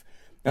love.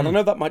 And I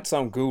know that might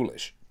sound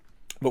ghoulish,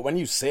 but when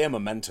you see a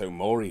Memento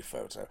Mori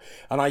photo,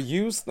 and I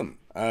use them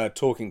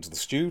talking to the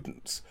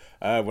students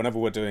whenever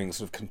we're doing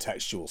sort of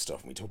contextual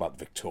stuff, and we talk about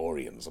the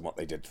Victorians and what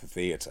they did for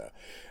theatre,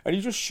 and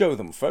you just show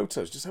them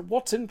photos. Just say,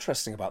 what's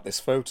interesting about this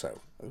photo?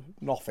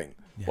 Nothing.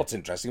 Yeah. What's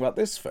interesting about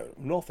this photo?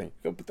 Nothing.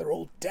 But they're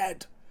all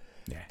dead.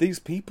 Yeah. These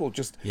people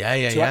just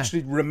to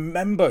actually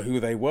remember who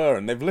they were,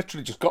 and they've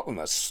literally just got them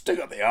there, stick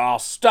up the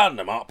arse, stand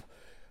them up,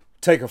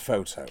 take a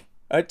photo.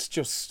 It's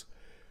just...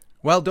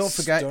 Well, don't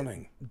forget,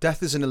 stunning.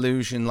 Death is an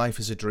illusion, life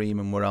is a dream,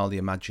 and we're all the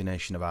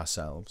imagination of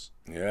ourselves.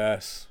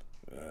 Yes.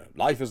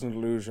 Life is an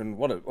illusion.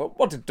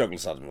 What did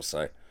Douglas Adams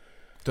say?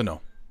 Don't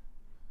know.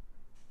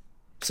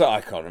 So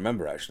I can't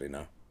remember, actually,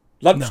 now.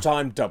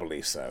 Lunchtime,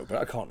 doubly so, but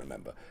I can't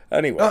remember.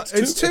 Anyway,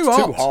 it's too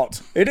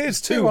hot. It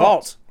is too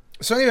hot.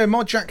 So anyway,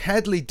 Mod Jack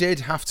Headley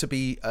did have to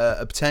be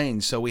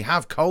obtained, so we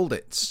have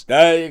Colditz.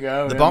 There you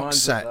go. The box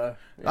set.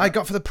 I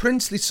got for the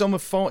princely sum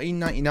of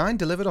 $14.99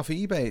 delivered off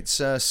eBay. It's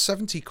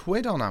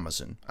 £70 on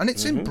Amazon, and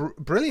it's in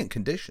brilliant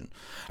condition.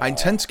 I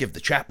intend to give the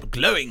chap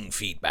glowing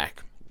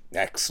feedback.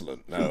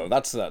 Excellent. No,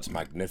 that's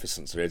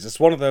magnificent. It's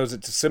one of those.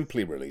 It's a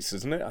Simply release,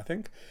 isn't it? I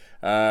think.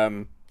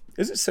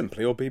 Is it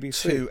Simply or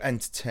BBC? To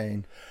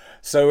Entertain.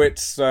 So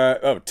it's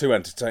To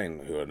Entertain,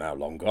 who are now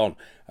long gone.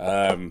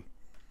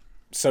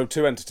 So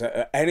To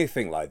Entertain,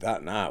 anything like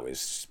that now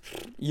is,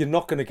 you're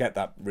not going to get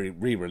that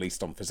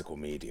re-released on physical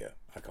media.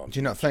 I can't. Do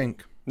you not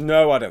think?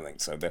 No, I don't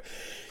think so.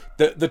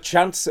 The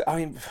chance, I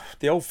mean,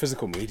 the old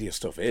physical media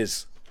stuff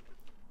is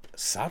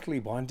sadly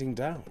winding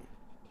down.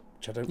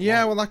 Which I don't like.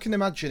 Well, I can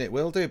imagine it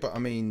will do, but I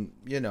mean,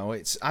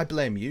 I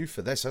blame you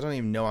for this. I don't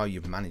even know how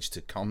you've managed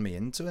to con me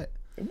into it.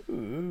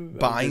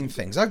 Buying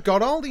things. I've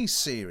got all these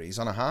series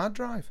on a hard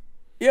drive.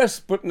 Yes,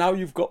 but now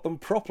you've got them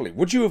properly.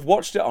 Would you have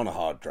watched it on a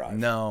hard drive?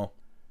 No.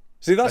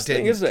 See, that's the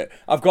thing, isn't it?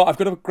 I've got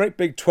a great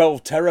big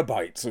 12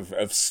 terabytes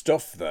of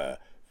stuff there.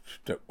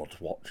 Don't want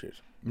to watch it.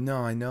 No,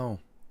 I know.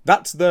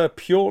 That's there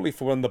purely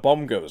for when the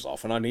bomb goes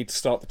off and I need to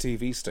start the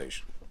TV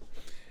station.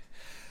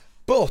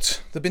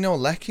 But there'd be no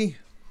lecky.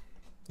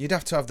 You'd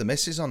have to have the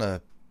missus on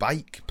a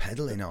bike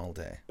pedalling all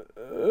day.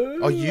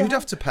 Or you'd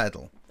have to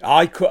pedal.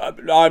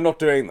 I'm not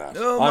doing that.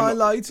 Oh, my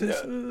lighters.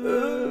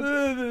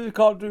 You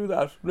can't do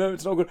that. No,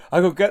 it's not good.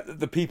 I could get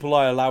the people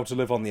I allow to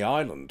live on the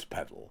island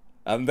pedal,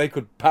 and they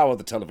could power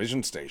the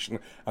television station,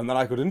 and then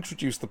I could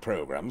introduce the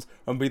programmes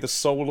and be the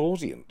sole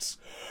audience.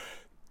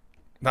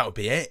 That would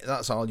be it.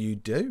 That's all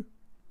you'd do.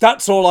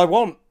 That's all I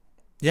want.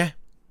 Yeah.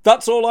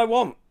 That's all I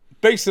want.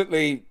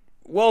 Basically,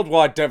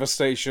 worldwide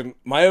devastation,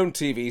 my own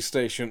TV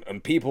station,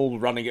 and people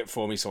running it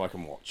for me so I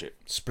can watch it.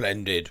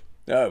 Splendid.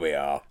 There we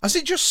are. Has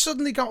it just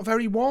suddenly got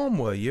very warm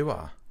where you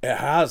are? It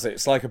has.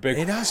 It's like a big...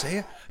 It has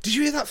here. Did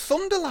you hear that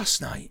thunder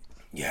last night?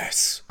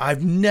 Yes.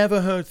 I've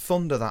never heard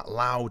thunder that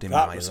loud in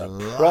my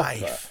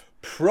life.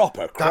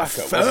 Proper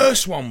cracker. That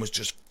first one was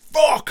just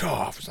fuck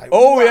off. It's like,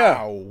 oh, wow,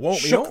 yeah. woke me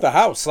Shook up. the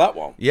house, that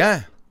one.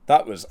 Yeah.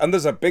 That was... And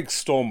there's a big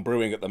storm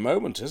brewing at the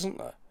moment, isn't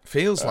there?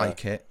 Feels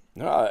like it.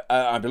 No,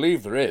 I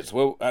believe there is.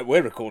 Well,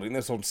 we're recording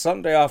this on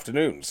Sunday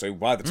afternoon, so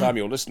by the time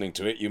you're listening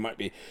to it, you might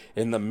be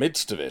in the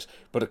midst of it.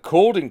 But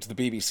according to the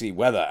BBC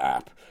weather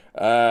app,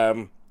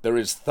 there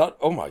is...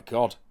 oh, my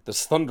God.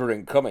 There's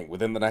thundering coming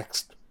within the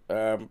next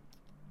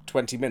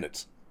 20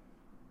 minutes.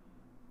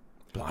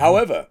 Blimey.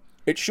 However,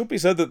 it should be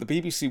said that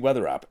the BBC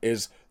weather app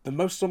is the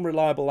most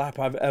unreliable app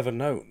I've ever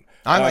known.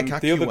 I like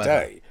accurate the other weather.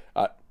 day...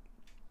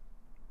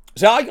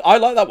 See, I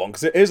like that one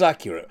because it is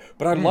accurate,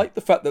 but I like the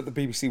fact that the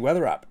BBC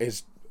weather app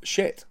is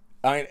shit.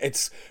 I mean,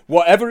 it's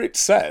whatever it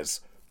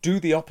says, do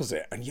the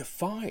opposite, and you're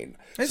fine.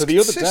 It's so the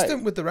other consistent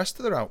day, with the rest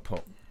of their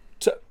output.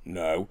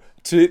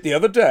 the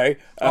other day,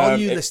 All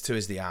you listen to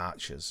is the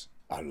Archers.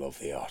 I love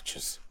the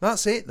Archers.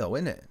 That's it, though,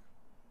 isn't it?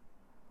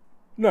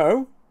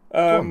 No,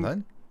 Go on,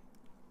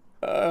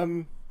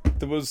 then.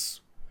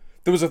 there's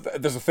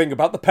a thing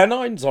about the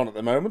Pennines on at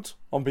the moment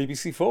on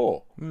BBC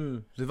Four.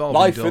 They've all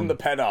Life been done. in the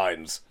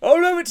Pennines. Oh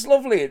no, it's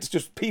lovely. It's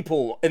just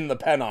people in the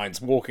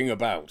Pennines walking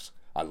about.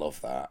 I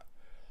love that.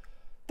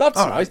 That's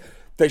All nice. right.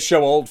 They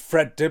show old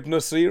Fred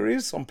Dibner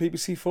series on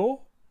BBC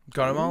Four.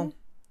 Got them all?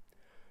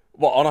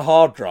 What, on a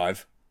hard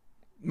drive?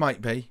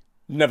 Might be.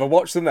 Never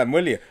watch them then,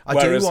 will you? I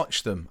do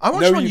watch them. I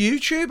watch No, them on you-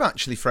 YouTube,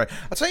 actually, Fred.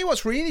 I'll tell you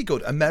what's really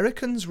good.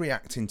 Americans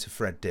reacting to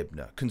Fred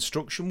Dibner.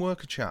 Construction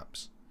worker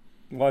chaps.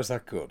 Why is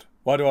that good?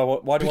 Why do I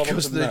want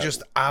Because to they're know?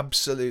 just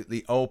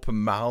absolutely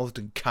open-mouthed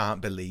and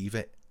can't believe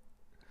it.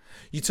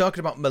 You're talking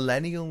about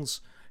millennials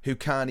who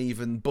can't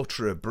even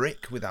butter a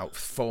brick without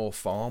 4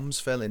 forms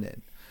filling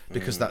in.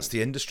 Because that's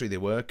the industry they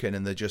work in,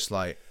 and they're just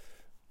like...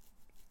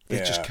 They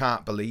just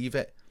can't believe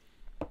it.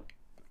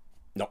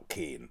 Not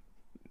keen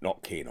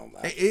on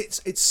that.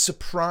 It's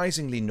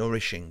surprisingly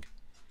nourishing.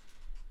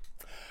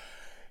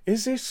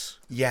 Is it?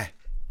 Yeah.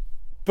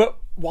 But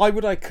why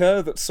would I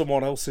care that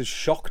someone else is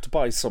shocked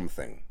by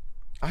something?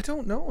 I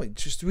don't know. It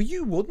just... Well,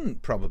 you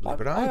wouldn't, probably,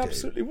 but I do.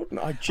 absolutely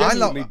wouldn't. I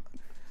genuinely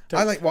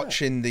I like care.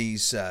 watching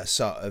these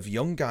sort of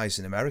young guys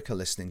in America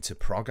listening to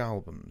prog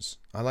albums.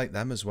 I like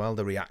them as well,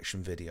 the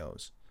reaction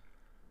videos.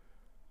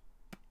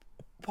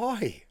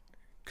 Why?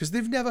 Because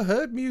they've never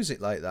heard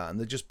music like that and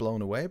they're just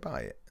blown away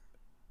by it.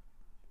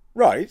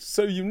 Right,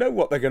 so you know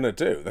what they're going to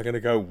do. They're going to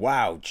go,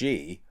 wow,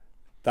 gee,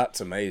 that's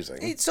amazing.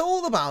 It's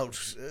all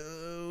about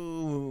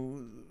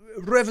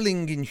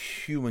reveling in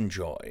human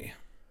joy.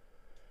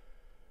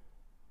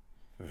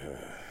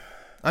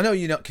 I know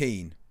you're not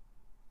keen.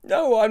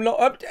 No, I'm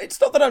not.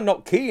 It's not that I'm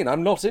not keen.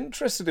 I'm not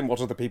interested in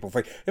what other people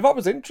think. If I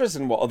was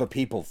interested in what other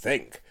people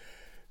think,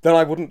 then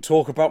I wouldn't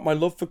talk about my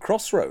love for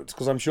Crossroads,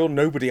 because I'm sure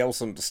nobody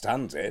else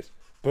understands it.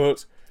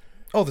 But...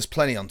 Oh, there's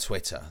plenty on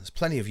Twitter. There's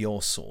plenty of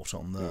your sort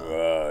on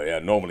there. yeah,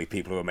 normally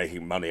people who are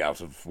making money out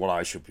of what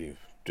I should be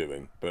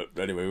doing. But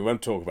anyway, we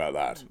won't talk about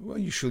that. Well,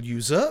 you should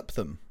usurp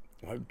them.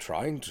 I'm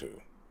trying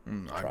to.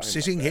 I'm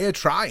sitting here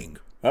trying.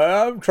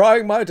 I'm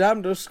trying my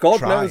damnedest.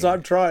 God knows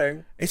I'm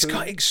trying. It's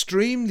got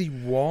extremely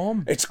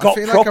warm. It's got I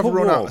feel like I've proper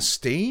run out warm. of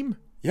steam.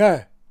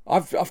 Yeah,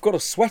 I've got a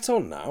sweat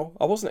on now.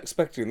 I wasn't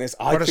expecting this.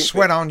 Got a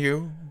sweat on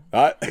you.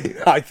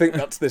 I think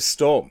that's this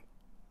storm.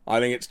 I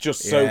think it's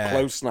just so Yeah.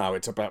 close now.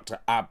 It's about to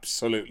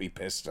absolutely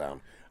piss down,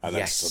 and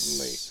then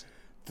suddenly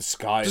the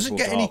sky Doesn't will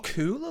get any darken.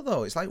 cooler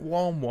though. It's like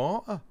warm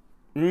water.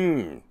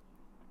 And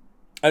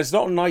it's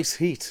not a nice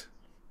heat.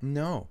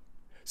 No.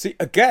 See,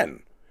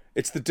 again,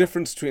 it's the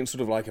difference between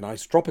sort of like an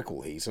ice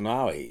tropical heat and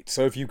our heat.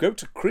 So if you go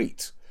to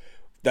Crete,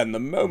 then the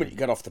moment you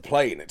get off the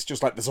plane, it's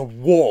just like there's a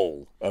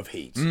wall of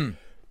heat.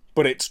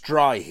 But it's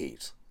dry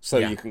heat, so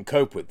Yeah. you can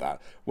cope with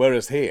that.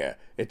 Whereas here,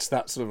 it's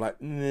that sort of like,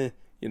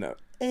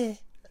 heat.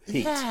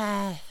 Heat.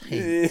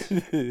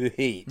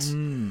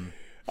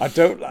 I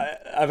don't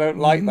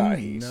like that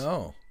heat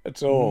No.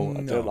 at all.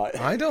 I No. don't like.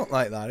 I don't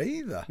like that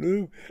either.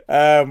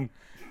 I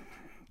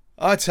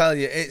I tell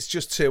you, it's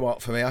just too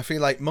hot for me. I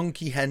feel like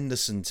Monkey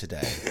Henderson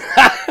today.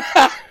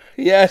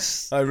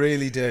 Yes. I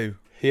really do.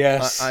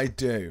 Yes. I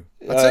do.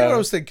 I'll tell you what I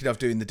was thinking of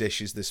doing the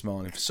dishes this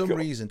morning. For some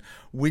reason,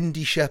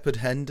 Windy Shepherd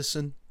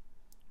Henderson.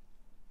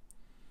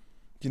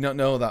 Do you not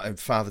know that in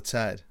Father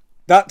Ted?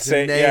 That's The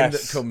it. name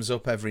Yes. that comes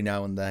up every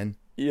now and then.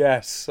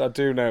 Yes, I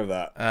do know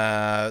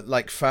that.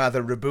 Like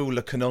Father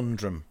Rabula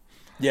Conundrum.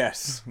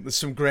 Yes. There's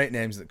some great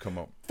names that come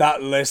up.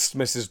 That list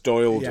Mrs.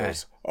 Doyle Yeah.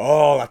 does.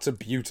 Oh, that's a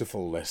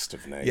beautiful list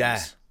of names.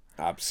 Yeah.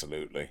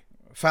 Absolutely.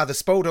 Father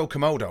Spodo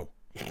Komodo.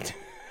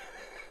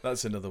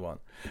 That's another one.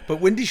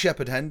 But Windy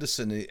Shepherd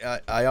Henderson,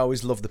 I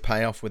always love the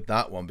payoff with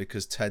that one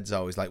because Ted's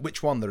always like,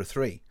 which one? There are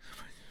 3.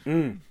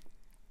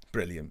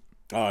 Brilliant.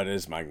 Oh, it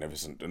is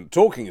magnificent. And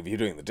talking of you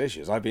doing the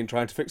dishes, I've been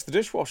trying to fix the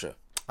dishwasher.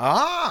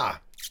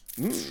 Ah!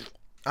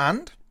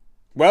 And?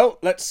 Well,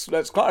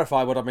 let's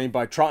clarify what I mean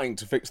by trying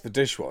to fix the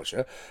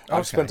dishwasher.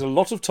 I've spent a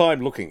lot of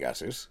time looking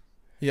at it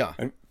Yeah.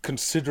 and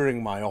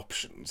considering my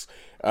options.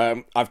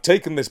 I've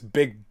taken this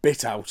big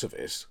bit out of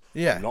it.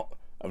 Yeah.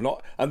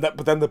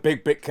 But then the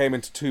big bit came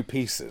into two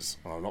pieces.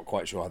 I'm not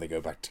quite sure how they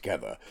go back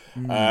together.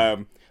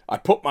 I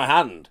put my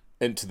hand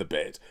into the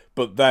bit,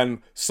 but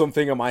then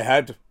something in my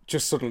head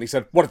just suddenly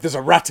said, "What if there's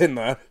a rat in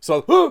there?"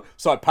 So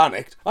I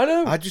panicked. I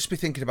know. I'd just be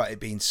thinking about it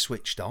being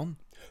switched on.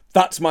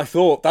 That's my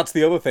thought. That's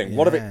the other thing.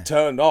 What if it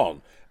turned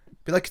on?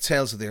 Be like a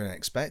Tales of the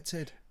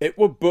Unexpected. It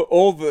would, but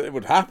all that it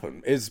would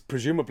happen is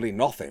presumably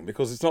nothing,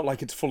 because it's not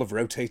like it's full of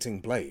rotating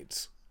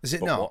blades. Is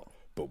it not?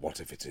 But what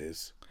if it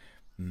is?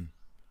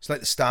 It's like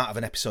the start of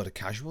an episode of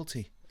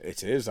Casualty.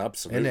 It is,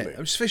 absolutely. Isn't it?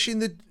 I'm just fixing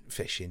the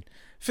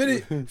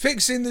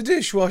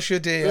dishwasher,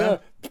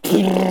 dear.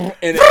 Yeah.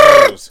 In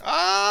it goes.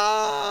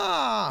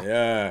 Ah!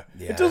 Yeah.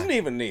 It doesn't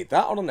even need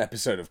that on an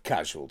episode of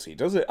Casualty,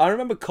 does it? I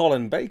remember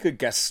Colin Baker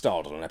guest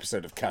starred on an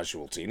episode of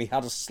Casualty, and he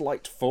had a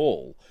slight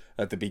fall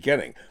at the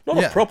beginning.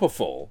 Not a proper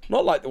fall.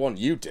 Not like the one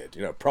you did,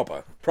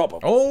 proper.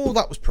 Oh,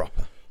 that was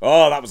proper.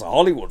 Oh, that was a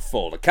Hollywood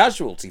fall. A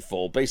Casualty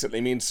fall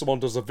basically means someone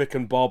does a Vic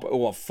and Bob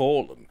who have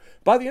fallen.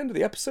 By the end of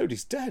the episode,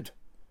 he's dead.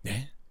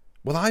 Yeah.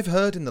 Well, I've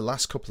heard in the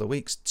last couple of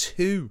weeks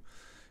 2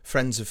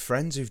 friends of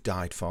friends who've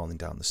died falling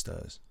down the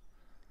stairs.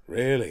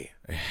 Really?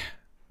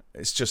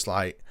 It's just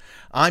like,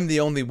 I'm the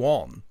only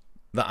one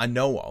that I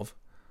know of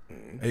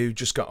who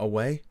just got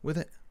away with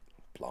it.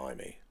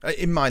 Blimey.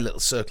 In my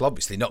little circle,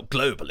 obviously, not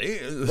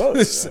globally. Well,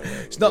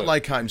 it's not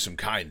like I'm some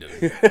kind of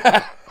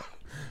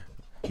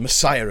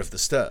messiah of the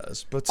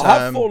stairs. But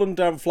I have fallen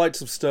down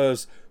flights of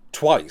stairs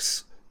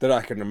twice that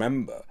I can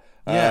remember.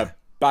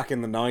 Back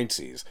in the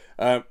 90s.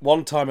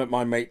 One time at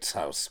my mate's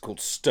house called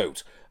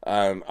Stoat,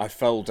 I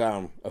fell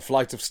down a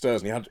flight of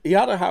stairs, and he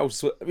had a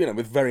house,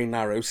 with very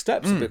narrow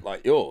steps, a bit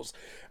like yours.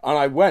 And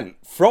I went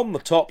from the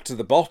top to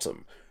the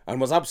bottom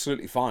and was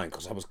absolutely fine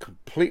because I was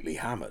completely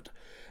hammered.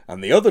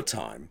 And the other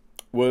time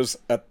was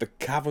at the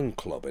Cavern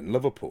Club in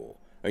Liverpool.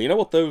 And you know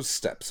what those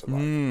steps are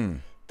like?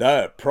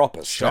 They're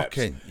proper steps.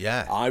 Shocking,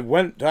 yeah. I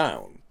went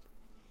down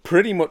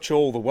pretty much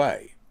all the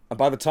way. And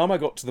by the time I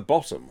got to the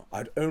bottom,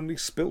 I'd only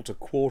spilt a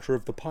quarter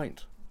of the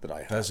pint that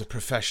I had. There's a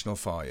professional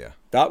for you.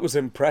 That was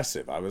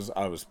impressive. I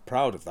was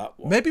proud of that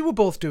one. Maybe we're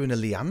both doing a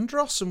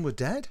Leandros and we're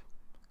dead.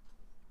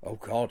 Oh,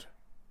 God.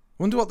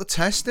 Wonder what the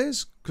test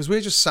is, because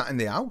we're just sat in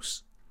the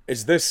house.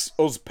 Is this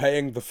us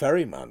paying the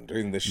ferryman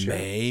doing this show?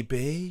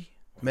 Maybe.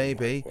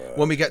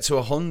 When we get to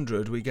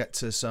 100, we get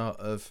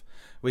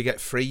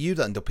free. You'd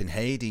end up in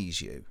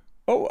Hades, you.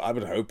 Oh, I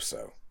would hope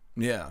so.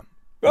 Yeah.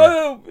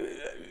 Oh,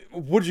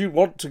 would you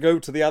want to go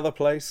to the other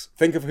place?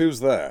 Think of who's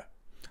there.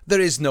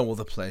 There is no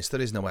other place.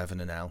 There is no heaven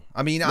and hell.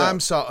 I mean, no.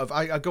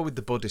 I go with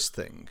the Buddhist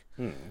thing.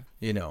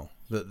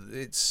 That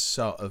it's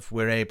sort of,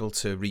 we're able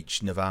to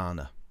reach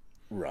nirvana.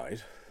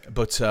 Right.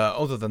 But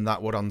other than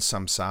that, we're on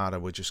samsara.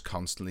 We're just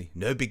constantly,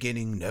 no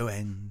beginning, no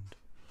end.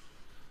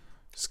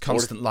 It's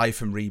constant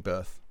life and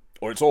rebirth.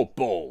 Or it's all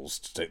balls,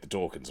 to take the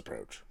Dawkins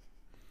approach.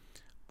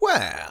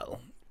 Well,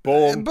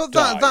 born, but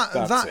died,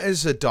 that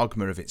is a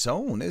dogma of its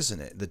own, isn't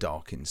it? The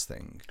Dawkins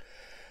thing.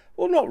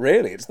 Well, not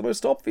really. It's the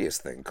most obvious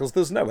thing, because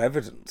there's no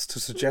evidence to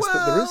suggest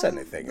that there is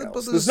anything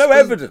else. There's no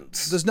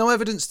evidence. There's no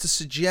evidence to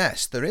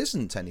suggest there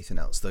isn't anything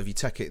else, though, if you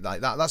take it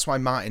like that. That's why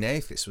Martin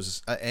Amis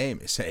was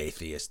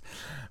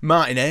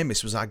Martin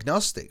Amis was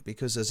agnostic,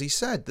 because, as he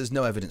said, there's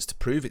no evidence to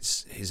prove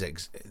its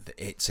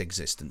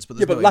existence. But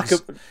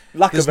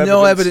there's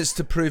no evidence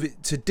to prove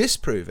it, to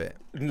disprove it.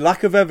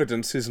 Lack of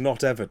evidence is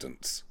not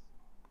evidence.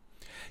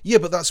 Yeah,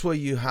 but that's where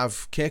you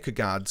have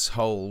Kierkegaard's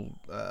whole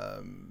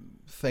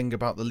thing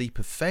about the leap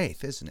of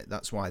faith, isn't it?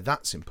 That's why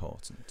that's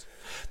important.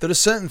 There are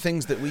certain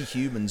things that we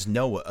humans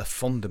know are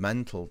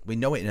fundamental. We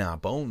know it in our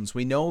bones.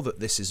 We know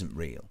that this isn't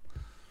real.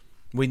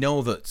 We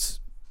know that,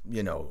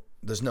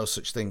 there's no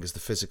such thing as the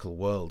physical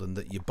world, and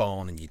that you're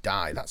born and you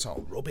die. That's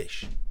all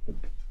rubbish.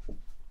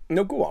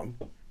 No, go on.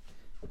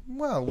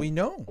 Well, we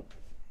know.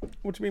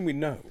 What do you mean we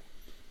know?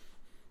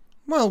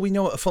 Well, we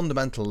know at a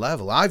fundamental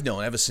level. I've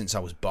known ever since I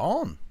was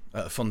born,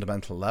 at a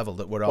fundamental level,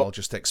 that we're all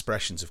just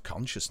expressions of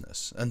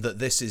consciousness, and that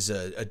this is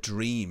a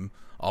dream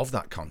of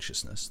that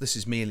consciousness. This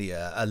is merely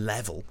a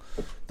level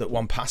that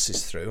one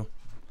passes through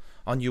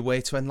on your way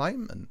to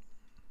enlightenment.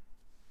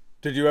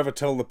 Did you ever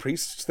tell the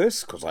priests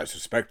this? Because I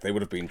suspect they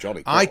would have been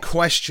jolly cross. I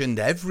questioned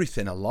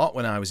everything a lot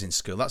when I was in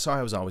school. That's why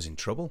I was always in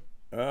trouble.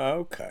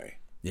 Okay.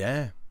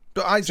 Yeah.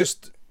 But I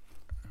just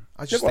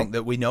think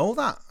that we know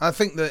that. I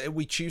think that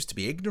we choose to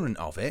be ignorant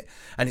of it,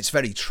 and it's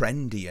very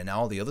trendy and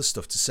all the other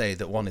stuff to say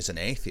that one is an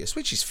atheist,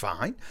 which is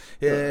fine.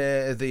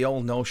 The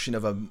old notion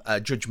of a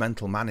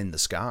judgmental man in the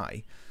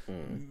sky,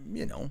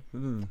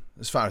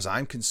 as far as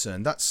I'm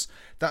concerned, that's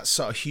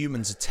sort of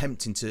humans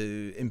attempting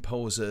to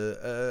impose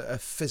a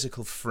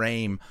physical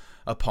frame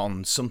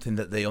upon something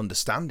that they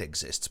understand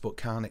exists but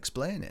can't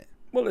explain it.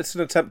 Well, it's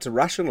an attempt to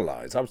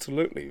rationalise,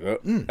 absolutely.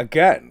 But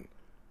again,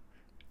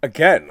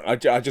 again, I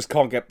just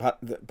can't get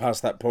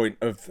past that point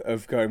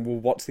of going, well,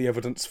 what's the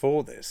evidence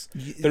for this?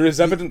 There is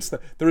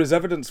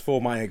evidence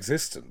for my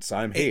existence.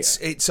 I'm here.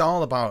 It's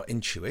all about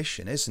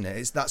intuition, isn't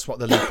it? That's what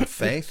the leap of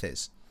faith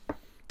is.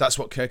 That's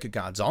what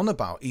Kierkegaard's on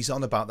about. He's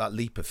on about that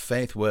leap of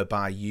faith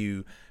whereby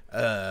you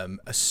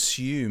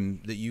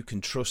assume that you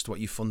can trust what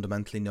you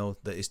fundamentally know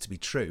that is to be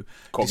true.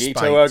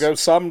 Cogito ergo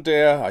sum,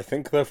 dear. I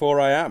think, therefore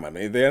I am. I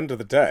mean, at the end of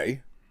the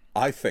day,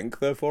 I think,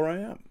 therefore I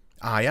am.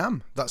 I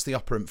am. That's the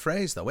operant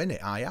phrase, though, isn't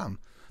it? I am.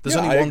 There's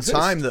only one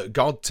time that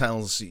God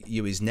tells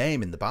you his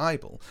name in the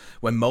Bible,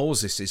 when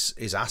Moses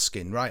is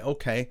asking, right,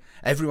 okay,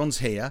 everyone's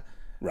here.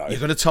 Right. You're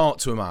going to talk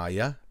to him, are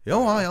you?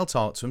 Oh, I'll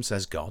talk to him,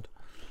 says God.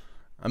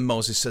 And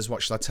Moses says,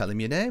 what shall I tell him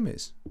your name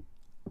is?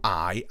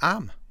 I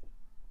am.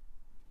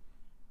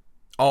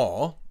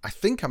 Or, I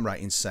think I'm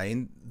right in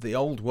saying, the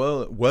old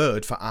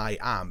word for I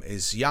am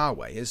is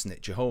Yahweh, isn't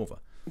it? Jehovah.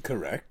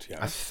 Correct, yeah.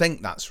 I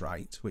think that's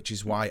right, which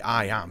is why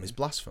I am is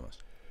blasphemous.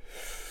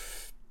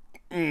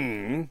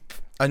 And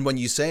when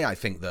you say I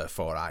think,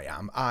 therefore I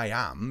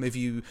am, if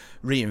you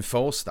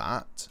reinforce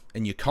that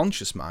in your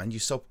conscious mind, your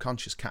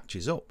subconscious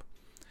catches up.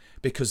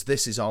 Because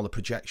this is all a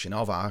projection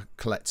of our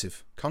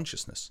collective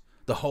consciousness.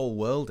 The whole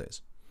world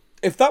is.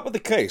 If that were the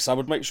case, I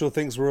would make sure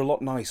things were a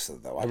lot nicer,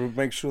 though. I would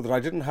make sure that I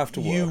didn't have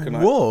to work. You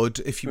would,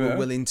 if you were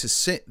willing to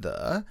sit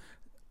there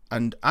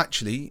and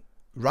actually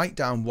write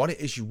down what it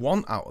is you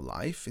want out of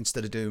life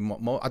instead of doing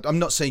what more. I'm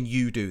not saying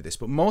you do this,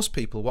 but most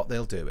people, what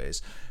they'll do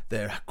is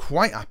they're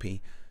quite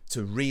happy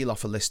to reel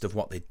off a list of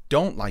what they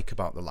don't like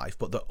about the life,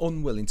 but they're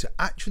unwilling to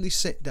actually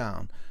sit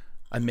down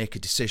and make a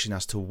decision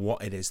as to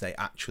what it is they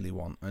actually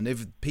want. And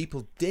if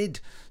people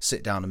did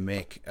sit down and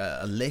make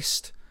a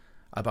list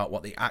about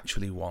what they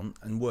actually want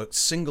and worked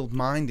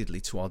single-mindedly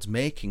towards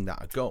making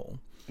that a goal,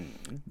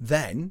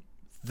 then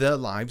their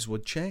lives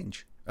would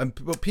change.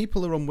 But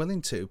people are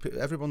unwilling to.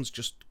 Everyone's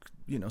just,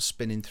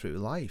 spinning through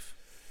life.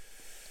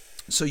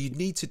 So you'd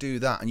need to do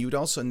that, and you would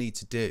also need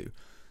to do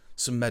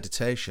some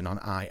meditation on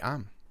I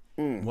am.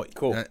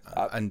 Cool.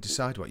 And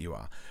decide what you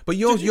are. But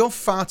you're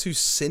far too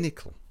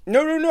cynical.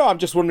 No. I'm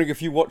just wondering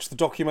if you watched the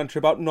documentary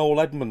about Noel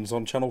Edmonds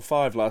on Channel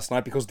 5 last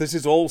night, because this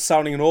is all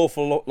sounding an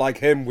awful lot like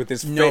him with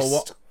his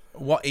fist.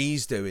 What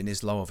he's doing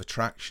is law of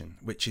attraction,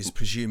 which is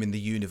presuming the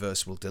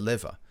universe will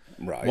deliver.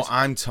 Right. What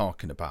I'm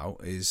talking about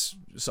is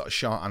sort of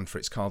shorthand for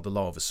it's called the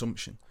law of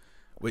assumption,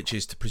 which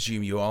is to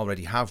presume you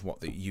already have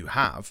what you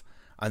have,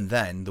 and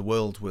then the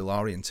world will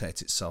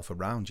orientate itself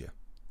around you.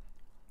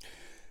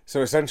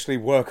 So essentially,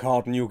 work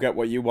hard and you'll get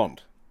what you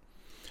want.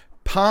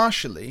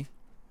 Partially.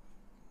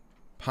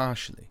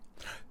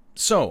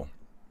 So,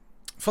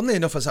 funnily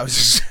enough, as I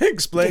was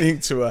explaining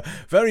to a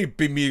very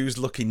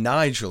bemused-looking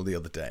Nigel the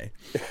other day.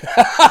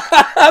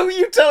 How are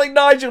you telling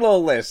Nigel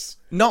all this?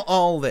 Not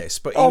all this,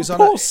 but he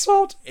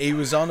sod. He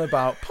was on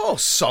about, poor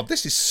sod,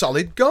 this is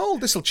solid gold.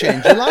 This will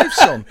change your life,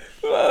 son.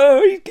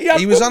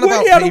 He was on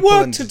about people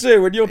work to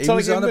do, and you're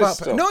telling him this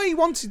stuff. No, he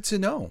wanted to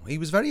know. He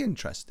was very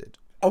interested.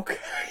 Okay,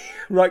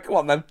 right, go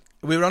on then.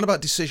 We were on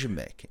about decision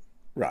making.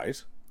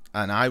 Right.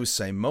 And I was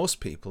saying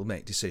most people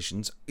make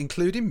decisions,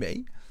 including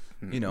me.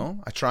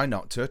 I try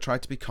not to. I try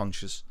to be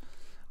conscious.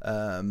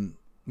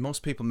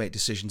 Most people make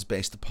decisions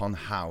based upon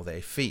how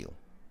they feel.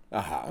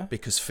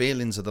 Because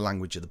feelings are the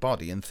language of the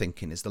body and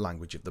thinking is the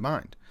language of the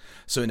mind.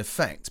 So in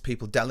effect,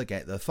 people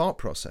delegate their thought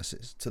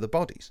processes to the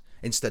bodies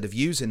instead of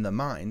using the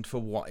mind for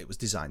what it was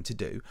designed to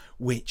do,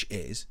 which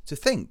is to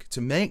think, to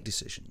make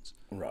decisions.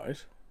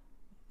 Right.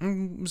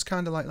 It was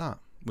kind of like that.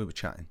 We were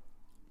chatting.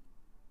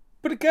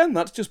 But again,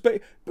 that's just... But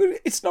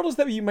it's not as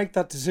though you make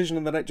that decision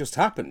and then it just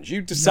happens.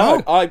 You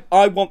decide, no.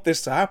 I want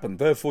this to happen,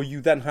 therefore you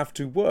then have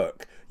to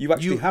work. You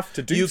actually have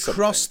to do something. You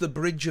cross the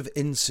bridge of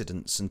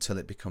incidents until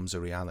it becomes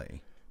a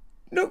reality.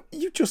 No,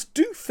 you just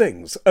do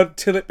things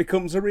until it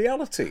becomes a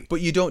reality.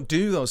 But you don't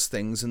do those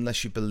things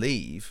unless you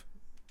believe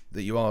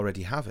that you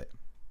already have it.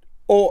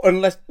 Or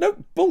unless...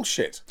 No,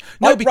 bullshit.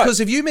 No, because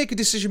if you make a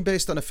decision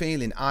based on a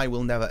feeling, I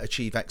will never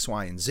achieve X,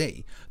 Y, and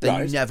Z,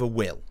 then you never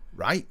will.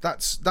 Right?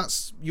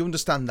 That's you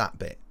understand that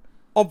bit.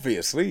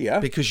 Obviously, yeah.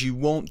 Because you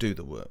won't do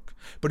the work.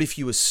 But if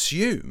you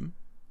assume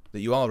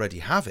that you already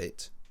have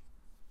it,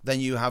 then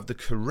you have the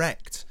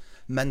correct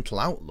mental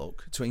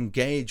outlook to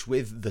engage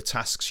with the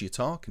tasks you're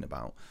talking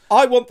about.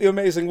 I want the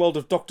amazing world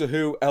of Doctor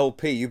Who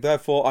LP,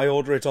 therefore I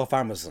order it off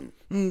Amazon.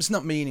 It's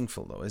not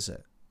meaningful though, is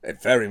it?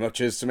 It very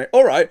much is to me.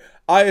 Alright,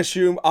 I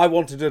assume I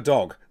wanted a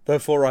dog,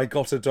 therefore I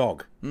got a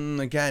dog.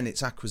 Again,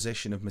 it's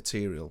acquisition of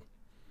material.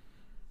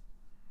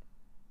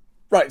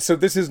 Right, so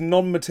this is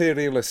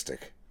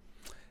non-materialistic.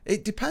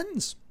 It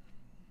depends.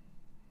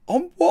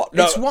 On what?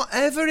 No. It's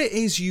whatever it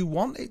is you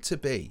want it to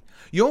be.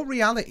 Your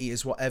reality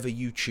is whatever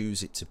you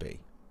choose it to be.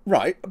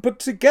 Right, but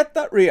to get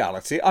that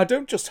reality, I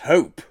don't just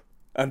hope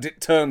and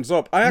it turns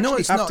up. I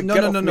actually have to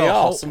get off my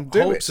arse and do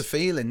it. Hope's a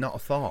feeling, not a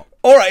thought.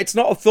 Alright, it's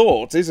not a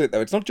thought, is it,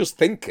 though? It's not just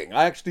thinking.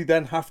 I actually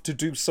then have to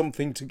do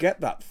something to get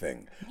that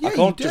thing. Yeah, I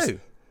can't you do. Just...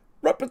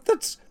 Right, but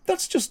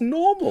that's just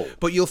normal.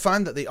 But you'll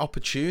find that the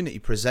opportunity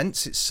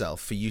presents itself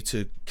for you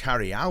to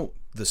carry out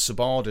the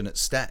subordinate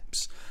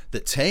steps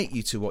that take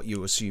you to what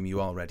you assume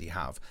you already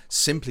have,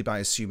 simply by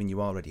assuming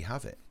you already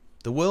have it.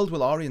 The world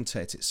will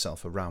orientate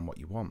itself around what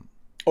you want.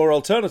 Or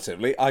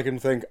alternatively, I can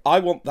think, I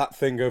want that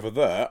thing over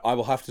there, I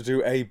will have to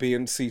do A, B,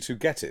 and C to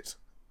get it.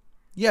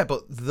 Yeah,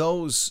 but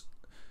those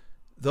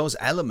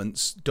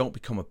elements don't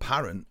become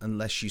apparent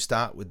unless you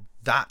start with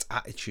that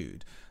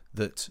attitude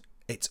that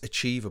it's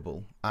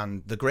achievable.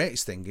 And the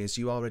greatest thing is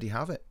you already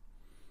have it.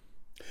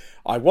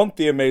 I want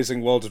the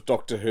amazing world of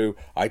Doctor Who.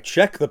 I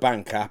check the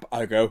bank app.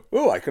 I go,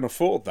 oh, I can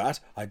afford that.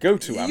 I go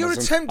to Amazon. You're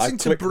attempting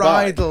to click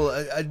bridle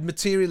a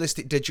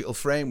materialistic digital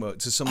framework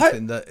to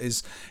something that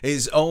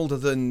is older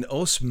than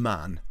us,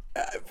 man.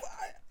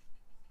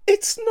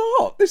 It's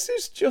not.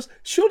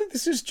 Surely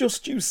this is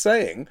just you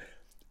saying,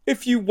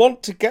 if you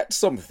want to get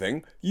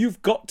something,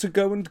 you've got to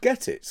go and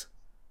get it.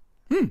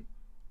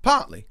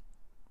 Partly.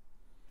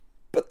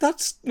 But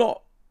that's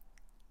not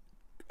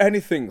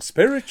anything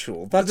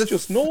spiritual. That's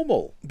just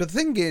normal. But the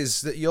thing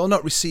is that you're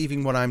not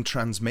receiving what I'm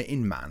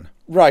transmitting, man.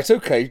 Right,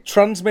 okay.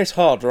 Transmit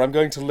harder. I'm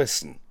going to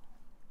listen.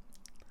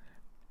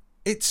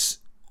 It's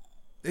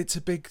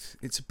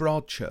a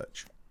broad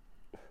church.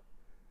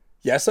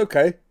 Yes,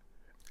 okay.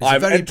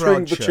 I'm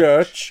entering the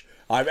church.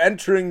 I'm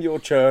entering your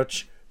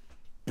church.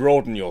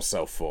 Broaden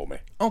yourself for me.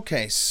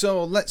 Okay,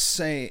 so let's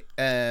say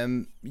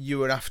you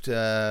were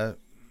after,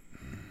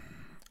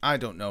 I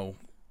don't know,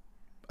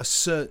 a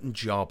certain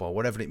job or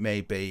whatever it may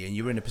be, and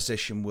you're in a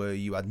position where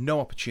you had no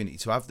opportunity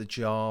to have the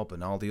job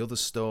and all the other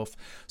stuff.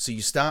 So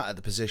you start at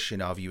the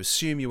position of, you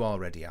assume you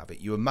already have it.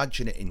 You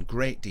imagine it in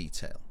great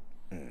detail.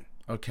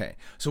 Okay,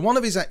 so one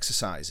of his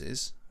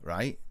exercises,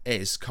 right,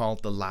 is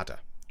called the ladder.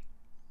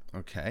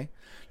 Okay,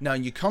 now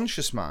in your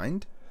conscious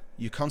mind,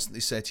 you constantly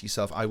say to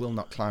yourself, I will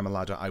not climb a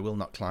ladder, I will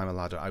not climb a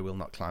ladder, I will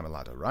not climb a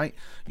ladder, right?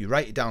 You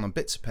write it down on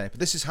bits of paper.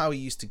 This is how he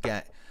used to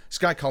get, this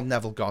guy called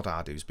Neville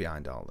Goddard who's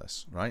behind all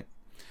this, right?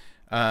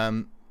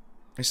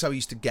 It's how he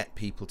used to get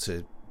people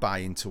to buy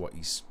into what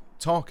he's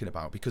talking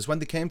about, because when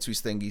they came to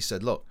his thing, he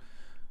said, look,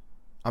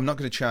 I'm not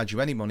going to charge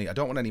you any money, I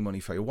don't want any money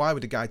for you. Why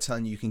would a guy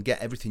telling you can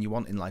get everything you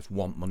want in life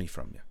want money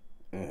from you?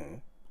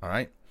 All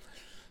right?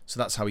 So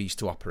that's how he used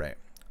to operate.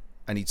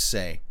 And he'd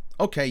say,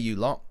 okay, you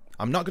lot,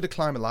 I'm not going to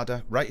climb a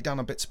ladder, write it down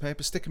on bits of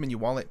paper, stick them in your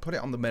wallet, put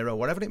it on the mirror,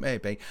 whatever it may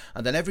be,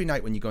 and then every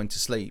night when you're going to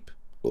sleep,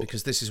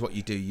 because this is what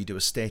you do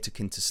a state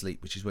akin to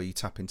sleep, which is where you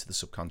tap into the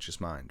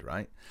subconscious mind,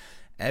 right?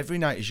 Every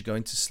night as you're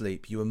going to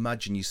sleep, you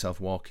imagine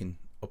yourself walking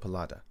up a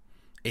ladder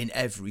in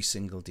every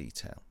single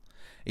detail.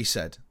 He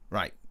said,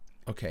 right,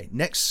 okay,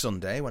 next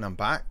Sunday when I'm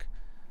back,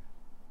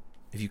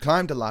 if you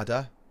climbed a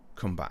ladder,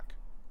 come back.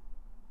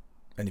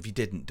 And if you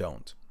didn't,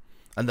 don't.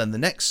 And then the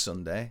next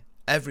Sunday,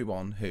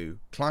 everyone who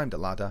climbed a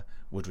ladder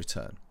would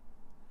return.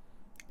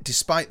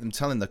 Despite them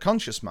telling the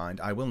conscious mind,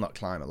 I will not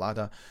climb a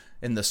ladder,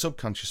 in the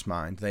subconscious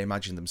mind, they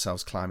imagined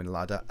themselves climbing a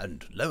ladder,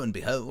 and lo and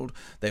behold,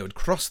 they would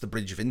cross the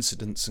bridge of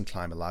incidents and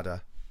climb a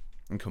ladder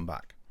and come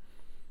back.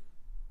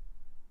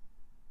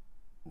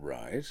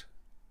 Right.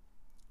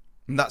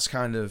 And that's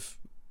kind of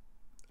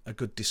a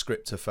good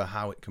descriptor for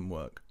how it can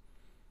work.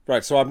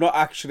 Right, so I'm not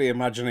actually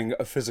imagining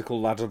a physical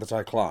ladder that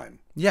I climb.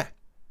 Yeah.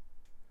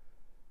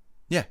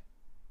 Yeah.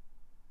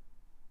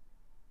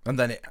 And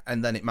then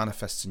it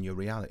manifests in your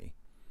reality.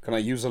 Can I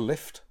use a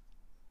lift?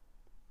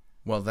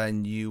 Well,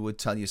 then you would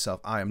tell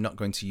yourself, I am not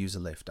going to use a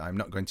lift. I am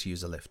not going to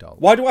use a lift.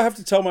 Why do I have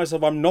to tell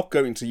myself I'm not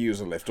going to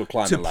use a lift or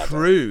climb a ladder? To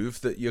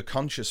prove that your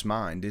conscious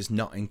mind is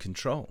not in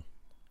control.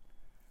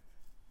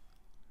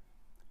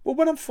 Well,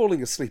 when I'm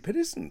falling asleep, it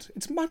isn't.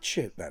 It's mad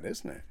shit then,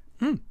 isn't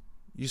it?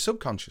 You're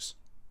subconscious.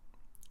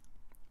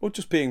 Or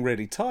just being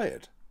really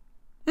tired.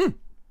 I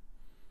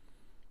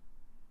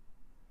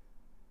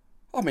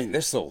mean,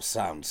 this all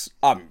sounds...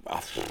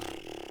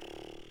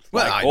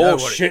 Well, like I know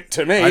shit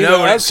to me. I know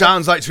what it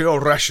sounds like to your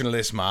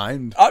rationalist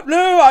mind.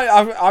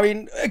 I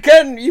mean,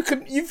 again,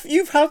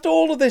 you've had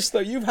all of this though.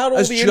 You've had all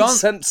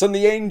incense and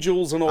the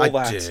angels and all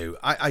that. I do.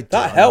 I do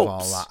that love helps.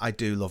 all that. I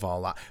do love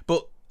all that.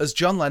 But as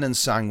John Lennon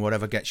sang,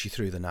 "Whatever gets you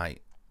through the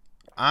night,"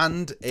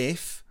 and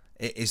if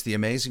it is the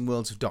Amazing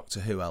Worlds of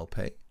Doctor Who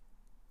LP,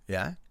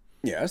 yeah,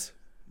 yes,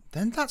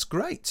 then that's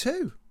great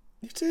too.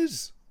 It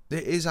is.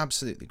 It is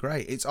absolutely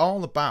great. It's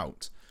all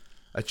about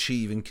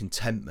achieving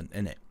contentment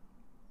in it.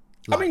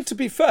 I mean, to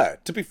be fair,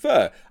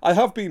 I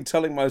have been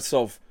telling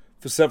myself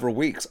for several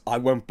weeks I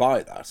won't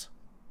buy that.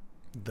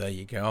 There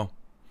you go.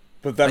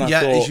 But then and I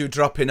yet, thought, as you're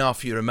dropping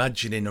off, you're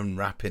imagining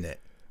unwrapping it.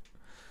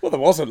 Well,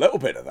 there was a little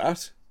bit of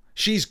that.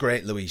 She's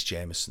great, Louise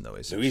Jameson, though,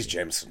 isn't she? Louise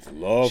Jameson's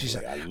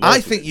lovely. I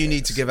think you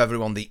need to give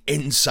everyone the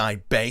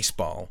inside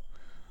baseball,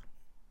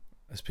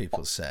 as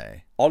people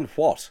say. On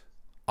what?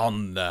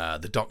 On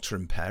the Doctor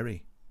and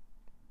Perry.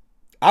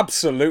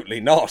 Absolutely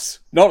not.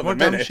 Not at the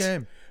minute. What a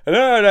shame.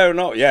 No,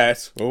 not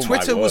yet. Oh,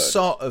 Twitter was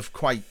sort of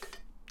quite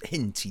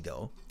hinty,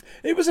 though.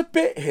 It was a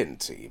bit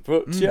hinty,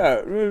 but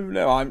yeah,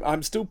 no,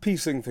 I'm still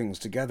piecing things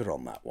together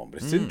on that one.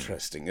 But it's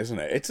interesting, isn't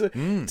it?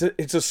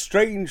 It's a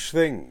strange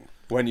thing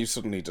when you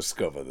suddenly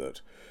discover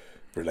that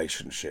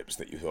relationships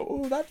that you thought,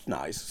 oh, that's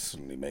nice,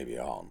 suddenly maybe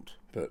aren't.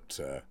 But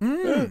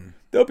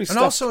there'll be stuff.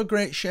 And also a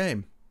great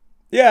shame.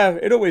 Yeah,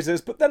 it always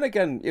is. But then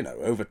again,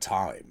 over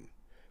time,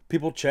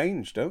 people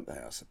change, don't they,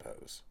 I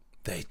suppose?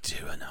 They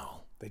do, I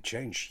know. They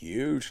change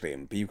hugely,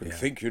 and you can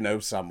think you know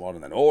someone,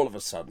 and then all of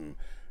a sudden,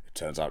 it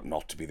turns out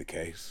not to be the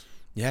case.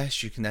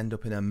 Yes, you can end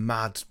up in a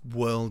mad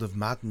world of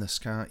madness,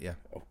 can't you?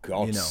 Oh,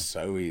 God,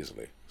 so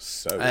easily.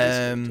 So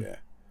easily, yeah.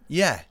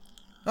 Yeah.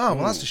 Oh,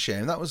 well, that's a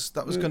shame. That was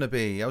going to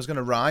be... I was going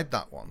to ride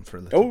that one for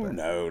a little bit.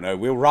 No.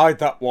 We'll ride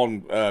that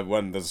one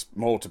when there's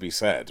more to be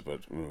said, but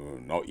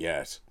not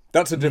yet.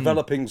 That's a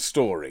developing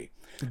story.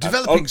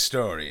 Developing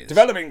stories.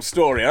 Developing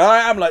story.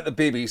 I am like the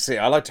BBC.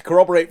 I like to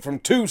corroborate from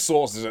 2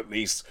 sources at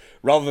least,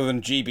 rather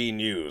than GB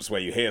News, where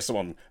you hear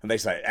someone and they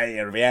say, hey,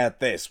 have you heard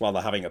this, while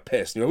they're having a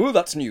piss? And you go, oh,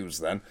 that's news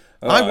then.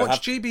 I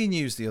watched GB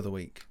News the other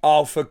week.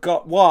 Oh,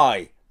 forgot.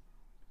 Why?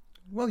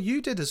 Well,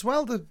 you did as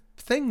well, the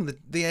thing,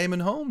 the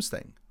Eamon Holmes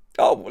thing.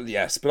 Oh, well,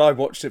 yes, but I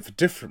watched it for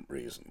different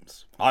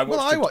reasons. I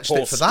watched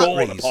it for that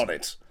reason. Upon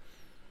it.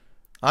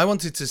 I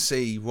wanted to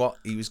see what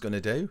he was going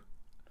to do.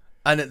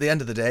 And at the end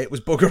of the day, it was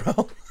bugger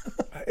all.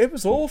 It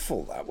was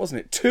awful, that,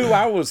 wasn't it? 2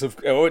 hours of,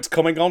 it's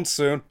coming on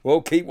soon.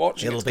 We'll keep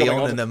watching. It'll be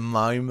on in a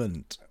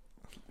moment.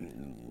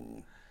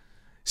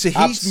 See,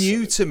 he's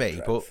new to me,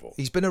 dreadful. But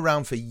he's been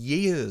around for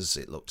years,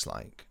 it looks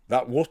like.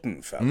 That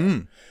Wootton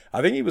fella.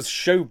 I think he was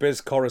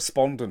showbiz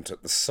correspondent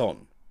at The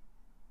Sun.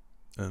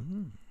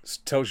 This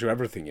tells you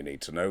everything you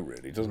need to know,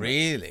 really, doesn't it?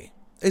 Really?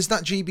 Is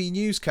that GB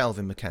News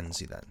Calvin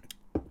Mackenzie, then?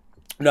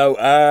 No,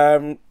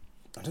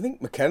 I don't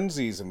think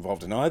Mackenzie's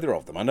involved in either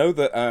of them. I know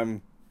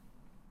that,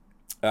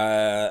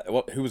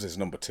 who was his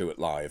number 2 at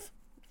Live?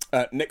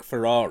 Nick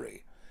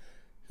Ferrari.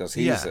 Because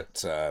he's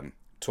at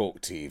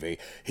Talk TV.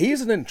 He's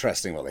an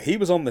interesting one. He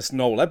was on this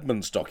Noel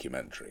Edmonds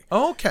documentary.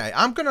 Okay,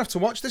 I'm going to have to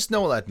watch this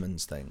Noel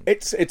Edmonds thing.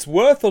 It's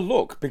worth a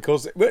look,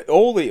 because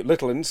all the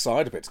little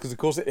inside bits, because of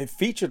course it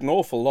featured an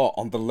awful lot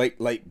on the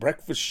Late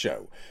Breakfast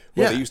Show,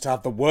 where they used to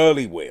have the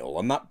whirly wheel,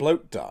 and that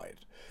bloke died.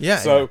 Yeah.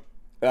 So,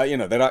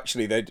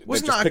 they'd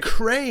wasn't that a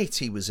crate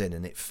he was in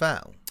and it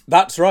fell?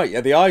 That's right.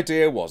 Yeah, the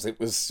idea was it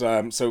was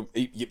so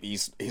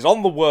he's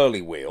on the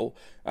whirly wheel,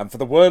 and for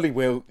the whirly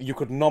wheel you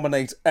could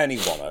nominate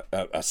anyone,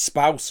 a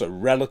spouse, a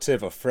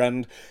relative, a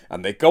friend,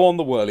 and they go on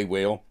the whirly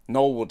wheel.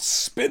 Noel would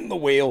spin the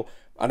wheel,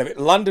 and if it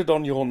landed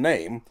on your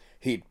name,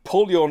 he'd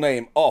pull your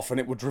name off,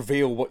 and it would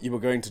reveal what you were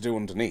going to do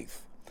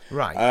underneath.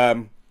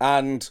 Right.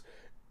 And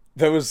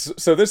there was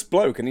this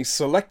bloke, and he's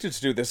selected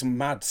to do this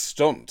mad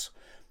stunt,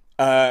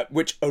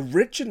 which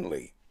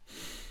originally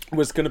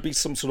was going to be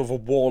some sort of a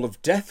wall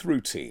of death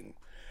routine.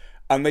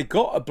 And they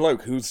got a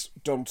bloke who's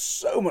done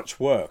so much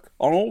work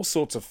on all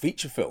sorts of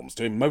feature films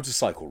doing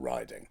motorcycle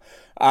riding.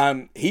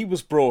 And he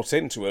was brought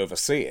in to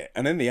oversee it.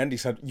 And in the end he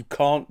said, you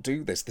can't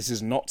do this. This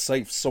is not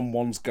safe.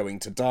 Someone's going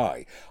to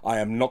die. I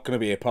am not going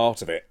to be a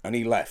part of it. And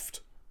he left.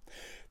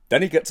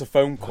 Then he gets a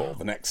phone call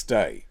the next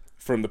day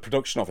from the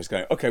production office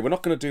going, okay, we're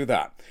not going to do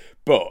that.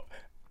 But,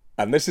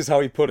 and this is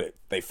how he put it,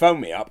 they phoned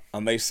me up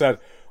and they said,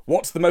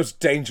 what's the most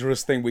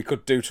dangerous thing we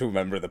could do to a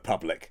member of the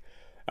public?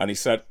 And he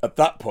said, at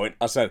that point,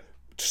 I said,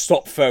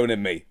 stop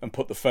phoning me, and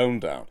put the phone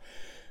down.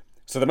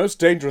 So the most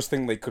dangerous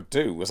thing they could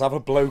do was have a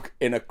bloke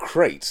in a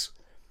crate,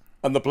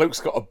 and the bloke's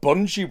got a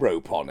bungee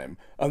rope on him,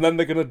 and then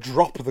they're going to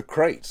drop the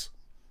crate.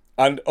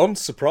 And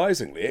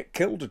unsurprisingly, it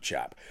killed a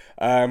chap.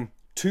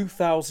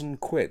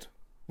 £2,000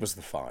 was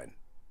the fine.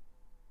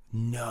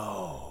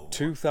 No.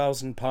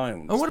 £2,000.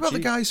 And what about the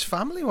guy's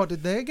family? What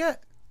did they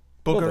get?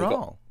 Bugger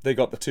all. They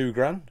got the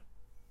 £2,000.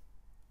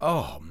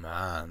 Oh,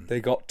 man.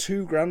 They got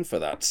 £2,000 for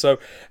that. So,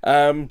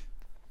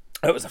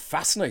 it was a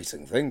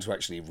fascinating thing to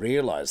actually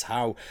realise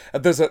how...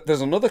 There's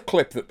another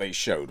clip that they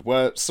showed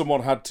where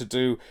someone had to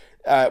do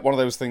one of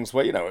those things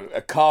where,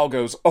 a car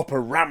goes up a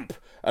ramp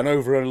and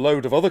over a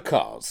load of other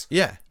cars.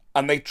 Yeah.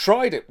 And they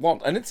tried it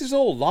once, and this is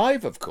all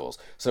live, of course.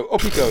 So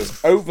up he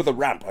goes over the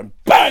ramp, and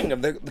bang,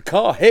 and the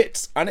car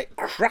hits, and it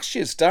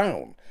crashes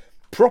down.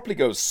 Properly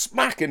goes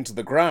smack into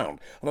the ground.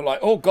 And they're like,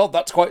 oh, God,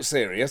 that's quite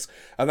serious.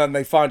 And then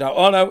they find out,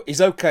 oh, no,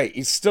 he's okay.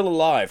 He's still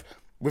alive.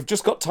 We've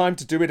just got time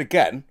to do it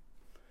again.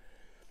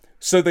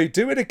 So they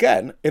do it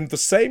again in the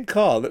same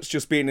car that's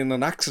just been in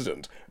an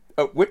accident,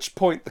 at which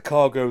point the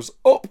car goes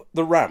up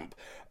the ramp,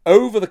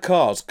 over the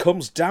cars,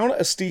 comes down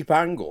at a steep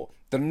angle.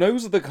 The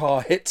nose of the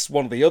car hits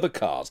one of the other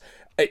cars.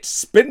 It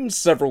spins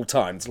several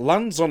times,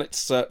 lands on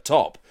its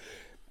top.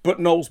 But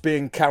Noel's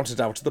being counted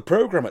out of the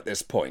programme at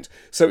this point.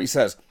 So he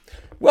says,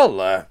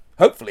 well,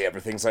 hopefully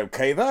everything's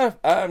okay there.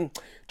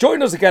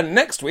 Join us again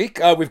next week.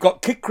 We've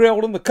got Kid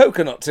Creole and the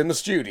Coconuts in the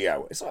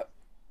studio. It's like,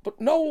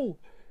 but Noel,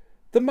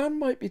 the man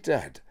might be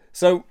dead.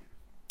 So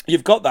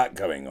you've got that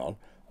going on.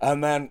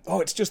 And then,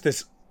 it's just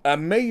this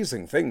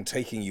amazing thing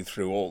taking you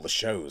through all the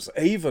shows.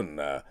 Even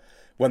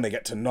when they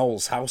get to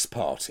Noel's house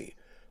party,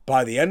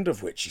 by the end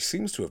of which he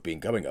seems to have been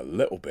going a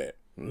little bit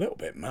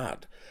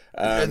mad.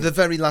 The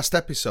very last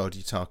episode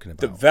you're talking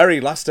about. The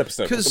very last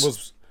episode.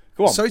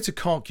 Go on. Sorry to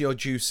cork your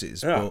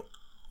juices, but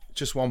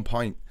just one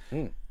point.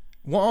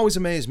 What always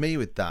amazed me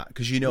with that,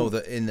 because you know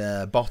that in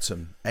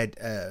Bottom,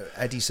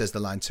 Eddie says the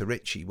line to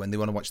Richie when they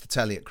want to watch the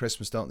telly at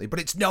Christmas, don't they? But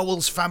it's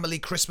Noel's family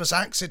Christmas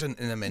accident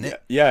in a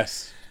minute.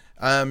 Yes.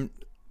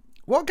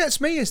 what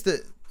gets me is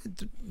that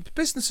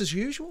business as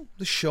usual.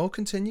 The show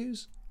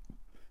continues.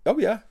 Oh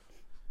yeah,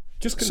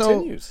 just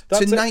continues. So,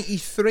 to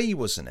 93,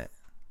 wasn't it?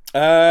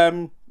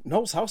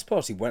 Noel's house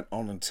party went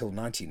on until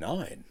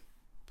 99.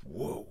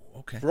 Whoa,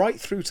 okay. Right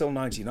through till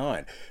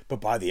 99. But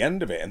by the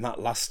end of it, in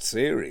that last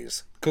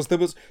series, because there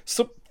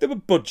were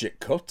budget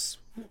cuts,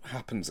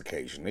 happens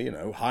occasionally,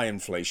 high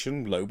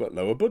inflation,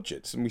 lower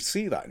budgets, and we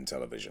see that in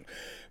television.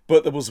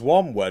 But there was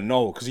one where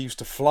Noel, because he used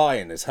to fly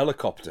in his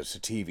helicopter to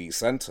TV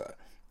Centre,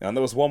 and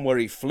there was one where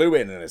he flew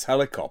in his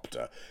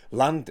helicopter,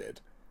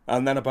 landed,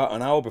 and then about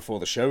an hour before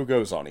the show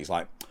goes on, he's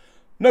like,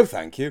 no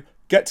thank you,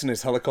 gets in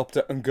his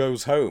helicopter and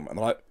goes home. And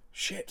they're like,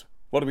 shit,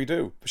 what do we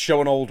do?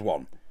 Show an old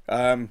one.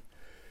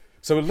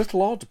 So a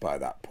little odd by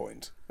that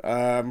point.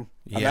 And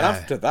then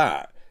after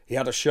that, he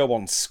had a show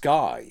on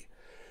Sky,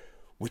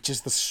 which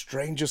is the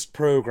strangest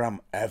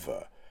programme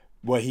ever,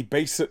 where he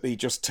basically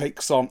just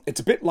takes on... It's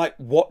a bit like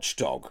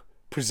Watchdog,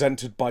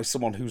 presented by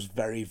someone who's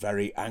very,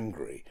 very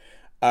angry.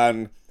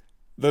 And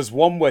there's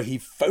one where he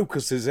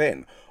focuses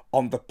in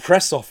on the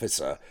press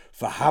officer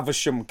for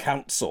Havisham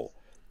Council,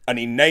 and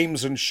he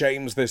names and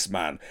shames this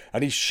man,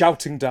 and he's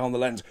shouting down the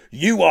lens,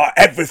 you are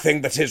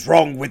everything that is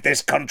wrong with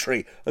this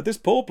country. And this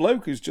poor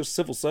bloke who's just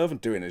civil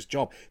servant doing his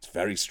job. It's a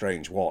very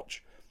strange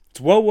watch.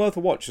 It's well worth a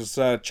watch. It's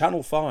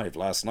Channel 5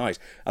 last night.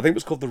 I think it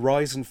was called The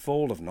Rise and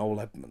Fall of Noel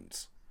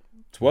Edmonds.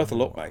 It's worth a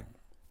look, mate.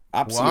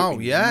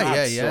 Absolutely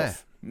mad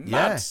stuff.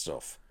 Mad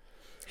stuff.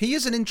 He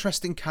is an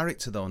interesting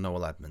character, though,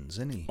 Noel Edmonds,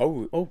 isn't he?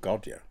 Oh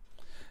God, yeah.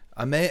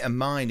 A mate of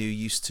mine who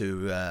used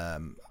to...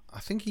 I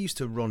think he used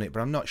to run it,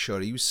 but I'm not sure.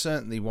 He was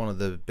certainly one of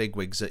the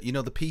bigwigs at,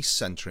 the Peace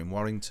Centre in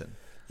Warrington.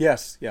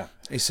 Yes, yeah.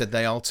 He said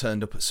they all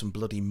turned up at some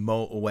bloody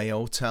motorway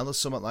hotel or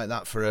something like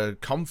that for a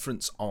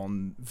conference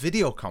on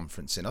video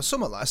conferencing, or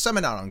something like a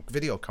seminar on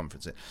video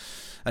conferencing.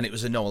 And it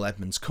was a Noel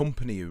Edmonds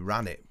company who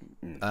ran it.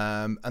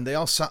 And they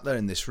all sat there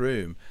in this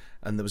room,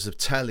 and there was a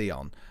telly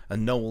on,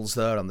 and Noel's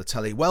there on the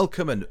telly,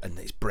 welcome, and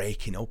it's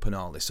breaking up and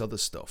all this other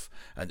stuff,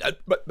 and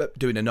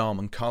doing a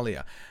Norman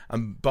Collier.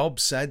 And Bob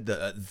said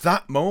that at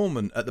that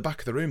moment, at the back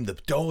of the room, the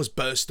doors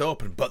burst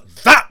open, but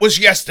that was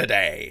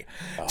yesterday.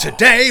 Oh.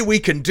 Today we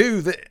can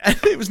do that.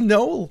 And it was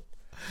Noel,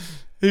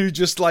 who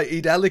just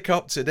he'd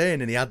helicoptered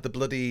in, and he had the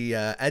bloody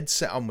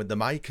headset on with the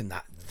mic, and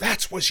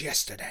that was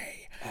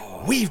yesterday.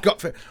 Oh. We've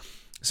got...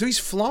 So he's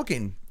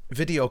flogging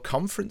video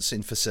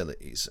conferencing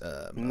facilities,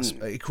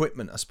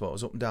 equipment, I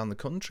suppose, up and down the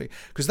country,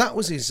 because that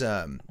was his. Do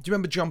you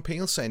remember John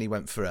Peel saying he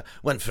went to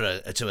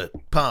a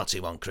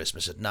party one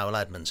Christmas at Noel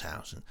Edmonds'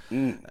 house,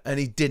 and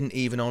he didn't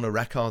even own a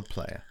record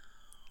player,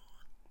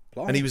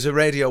 and he was a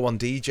Radio 1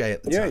 DJ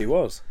at the time. Yeah, he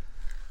was.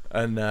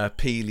 And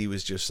Peely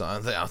was just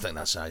like, I think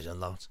that says a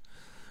lot.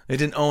 He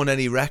didn't own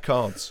any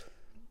records.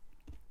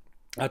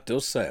 That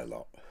does say a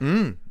lot.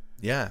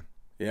 Yeah.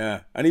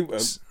 Yeah, and he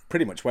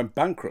pretty much went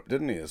bankrupt,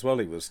 didn't he, as well?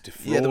 He was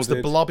defrauded. Yeah, there was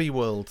the Blobby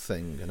World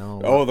thing and all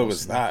that. Oh, there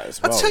was that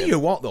as well. I'll tell you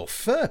what, though,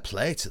 fair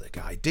play to the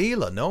guy.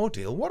 Deal or no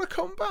deal, what a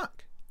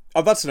comeback.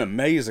 Oh, that's an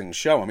amazing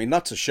show. I mean,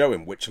 that's a show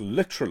in which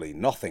literally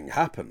nothing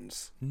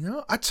happens.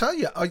 No, I tell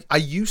you, I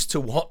used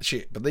to watch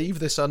it, believe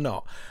this or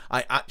not.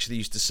 I actually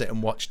used to sit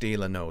and watch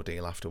Deal or No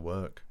Deal after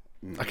work.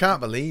 I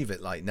can't believe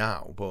it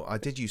now, but I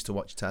did used to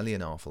watch telly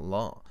an awful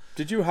lot.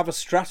 Did you have a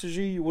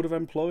strategy you would have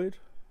employed?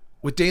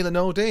 With Deal or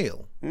No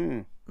Deal?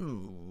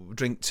 Ooh,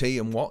 drink tea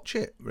and watch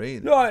it,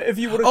 really. No, if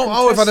you would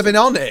have if I'd have been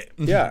on it.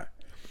 Yeah,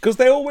 because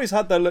they always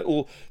had their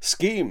little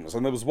schemes,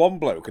 and there was one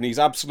bloke, and he's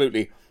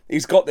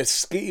got this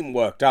scheme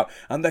worked out,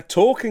 and they're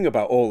talking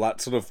about all that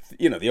sort of,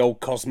 the old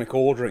cosmic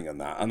ordering and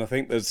that, and I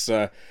think there's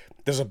a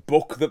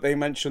book that they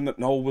mentioned that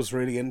Noel was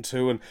really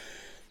into, and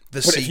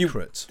The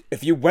Secret.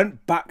 If you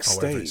went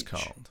backstage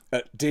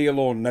at Deal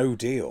or No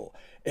Deal,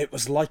 it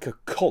was like a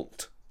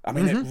cult. I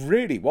mean, it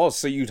really was.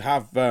 So you'd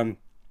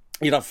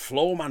have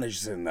floor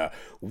managers in there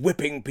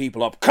whipping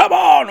people up, come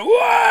on,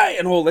 way,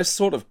 and all this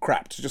sort of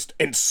crap to just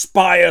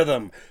inspire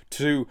them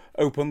to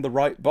open the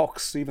right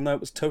box, even though it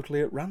was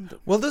totally at random.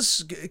 Well,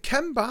 there's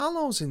Ken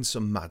Barlow's in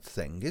some mad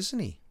thing, isn't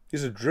he?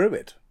 He's a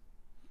druid.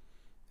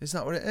 Is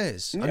that what it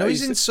is? Yeah, I know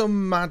he's in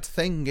some mad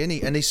thing, isn't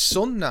he? And his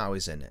son now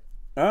is in it.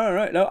 Oh,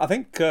 right. No, I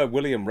think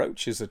William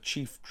Roach is a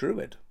chief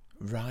druid.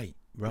 Right,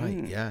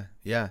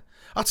 yeah.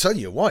 I'll tell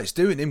you what, it's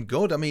doing him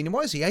good. I mean,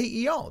 what is he,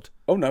 80 odd?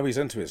 Oh, no, he's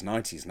into his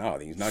 90s now. I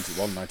think he's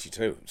 91,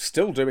 92.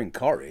 Still doing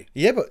Corrie.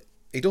 Yeah, but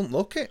he don't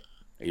look it.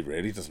 He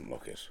really doesn't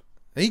look it.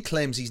 He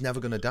claims he's never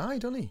going to die,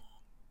 doesn't he?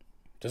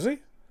 Does he?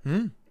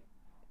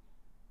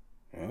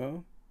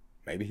 Well,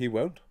 maybe he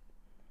won't.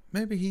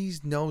 Maybe he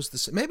knows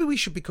the... Maybe we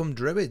should become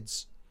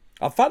druids.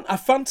 I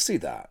fancy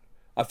that.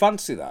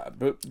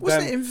 But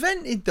wasn't it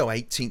invented though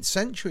 18th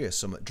century or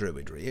something,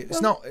 druidry?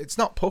 It's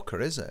not pucker,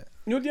 is it?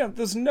 Yeah,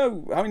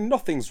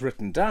 nothing's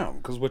written down,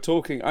 because we're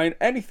talking.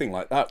 Anything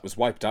like that was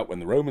wiped out when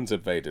the Romans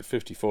invaded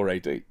 54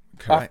 AD. Correct.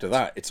 After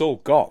that, it's all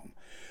gone.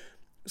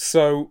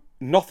 So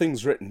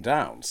nothing's written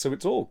down. So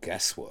it's all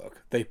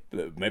guesswork.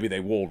 Maybe they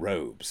wore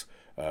robes.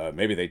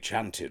 Maybe they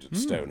chanted at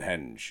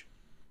Stonehenge.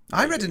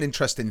 Maybe. I read an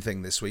interesting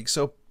thing this week.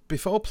 So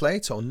before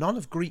Plato, none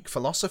of Greek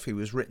philosophy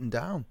was written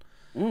down.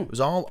 It was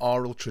all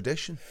oral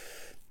tradition.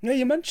 Yeah,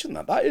 you mentioned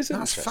that. That is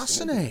That's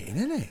interesting. fascinating,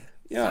 isn't it?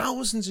 Yeah.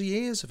 Thousands of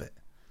years of it.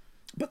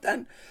 But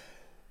then,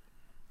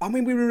 I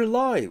mean, we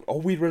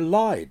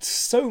relied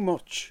so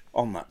much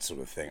on that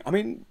sort of thing. I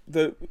mean,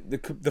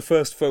 the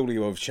first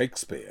folio of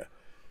Shakespeare,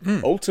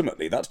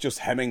 ultimately, that's just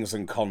Hemmings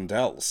and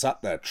Condell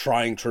sat there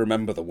trying to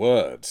remember the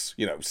words,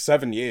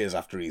 7 years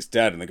after he's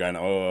dead, and they're going,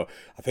 oh,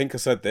 I think I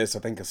said this, I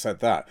think I said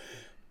that.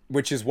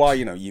 Which is why,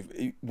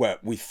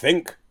 we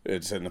think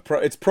it's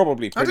it's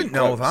probably pretty I didn't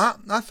know close. that.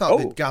 I thought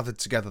they'd gathered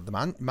together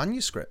the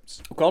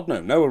manuscripts. God,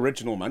 no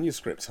original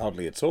manuscripts,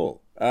 hardly at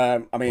all.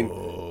 I mean...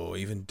 Oh,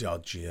 even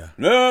dodgier.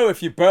 No,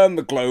 if you burn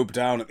the globe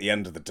down at the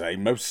end of the day,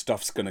 most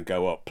stuff's going to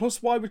go up.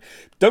 Plus, why would...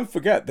 Don't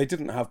forget, they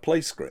didn't have play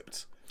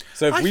scripts.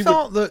 So if I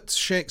thought that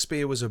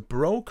Shakespeare was a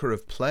broker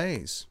of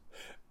plays.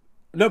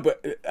 No,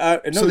 but...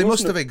 so they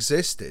must have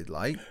existed,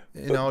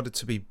 in order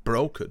to be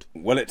brokered.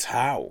 Well, it's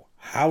how.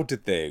 How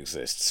did they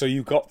exist? So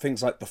you got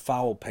things like the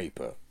foul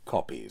paper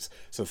copies.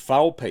 So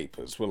foul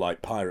papers were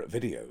like pirate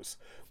videos,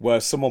 where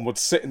someone would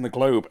sit in the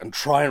globe and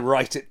try and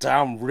write it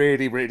down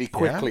really, really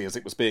quickly as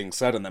it was being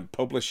said and then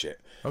publish it.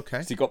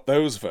 Okay. So you got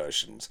those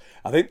versions.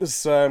 I think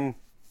there's...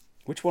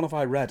 which one have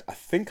I read? I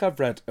think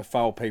I've read a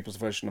foul papers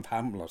version of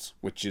Hamlet,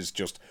 which is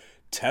just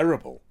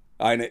terrible.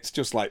 And it's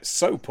just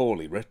so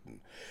poorly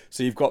written.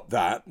 So you've got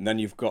that, and then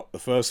you've got the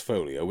first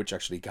folio, which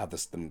actually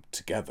gathers them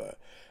together.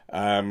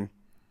 And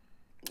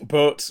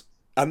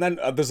then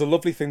there's a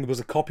lovely thing, there was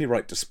a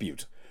copyright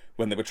dispute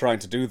when they were trying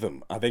to do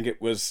them. I think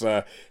it was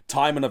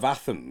Timon of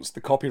Athens.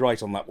 The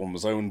copyright on that one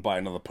was owned by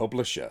another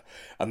publisher,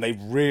 and they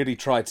really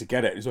tried to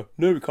get it. He's like,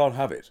 no, we can't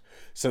have it.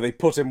 So they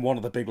put in one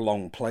of the big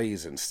long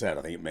plays instead.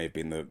 I think it may have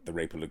been the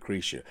Rape of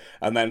Lucretia.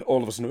 And then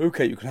all of a sudden,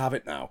 okay, you can have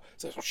it now.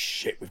 So, oh,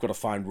 shit, we've got to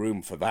find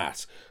room for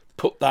that.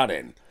 Put that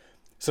in.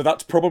 So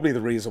that's probably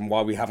the reason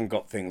why we haven't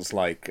got things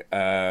like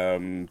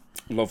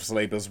Love's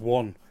Labour's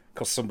 1,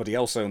 because somebody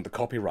else owned the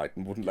copyright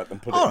and wouldn't let them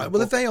put it in. All right, the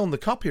well, book. if they own the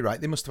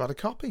copyright, they must have had a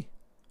copy.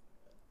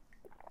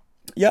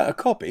 Yeah, a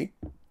copy.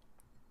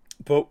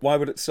 But why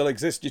would it still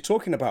exist? You're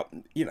talking about,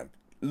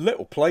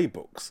 little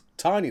playbooks,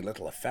 tiny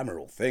little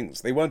ephemeral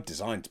things. They weren't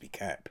designed to be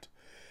kept.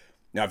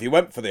 Now, if you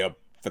went for the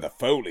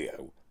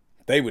folio,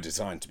 they were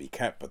designed to be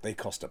kept, but they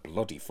cost a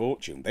bloody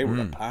fortune. They were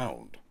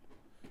 £1.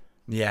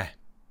 Yeah.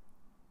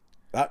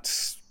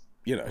 That's,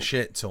 A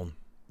shit ton.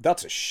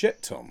 That's a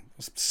shit ton.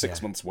 That's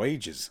 6 months'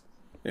 wages.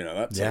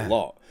 That's a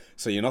lot.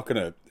 So you're not going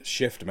to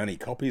shift many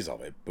copies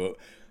of it, but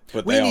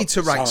we they need are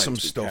to write designed some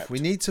to be stuff. kept. We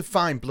need to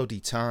find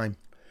bloody time.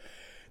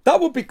 That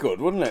would be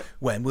good, wouldn't it?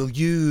 When will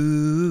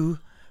you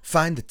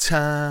find the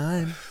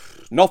time?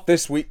 Not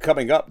this week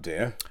coming up,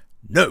 dear.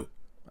 No,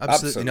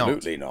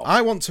 absolutely not.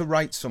 I want to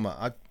write some.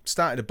 I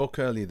started a book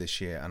earlier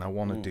this year, and I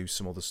want to do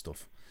some other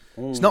stuff.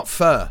 It's not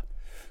fair.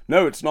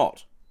 No, it's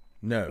not.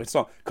 No, It's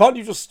not. Can't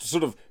you just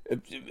sort of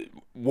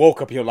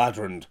walk up your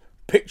ladder and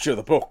picture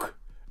the book,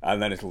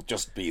 and then it'll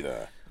just be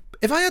there?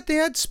 If I had the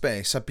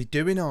headspace, I'd be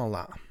doing all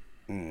that.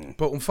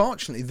 But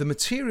unfortunately, the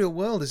material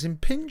world is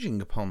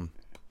impinging upon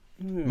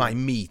my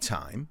me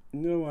time.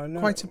 No, I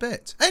know. Quite a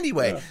bit.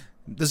 Anyway,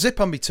 the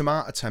zip on my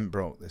tomato tent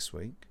broke this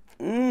week.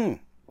 On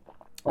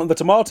the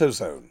tomato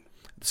zone.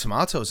 The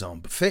tomato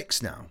zone, but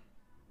fixed now.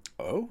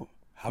 Oh,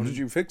 how did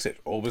you fix it?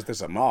 Or was this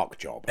a Mark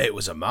job? It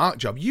was a Mark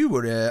job. You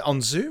were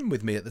on Zoom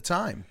with me at the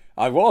time.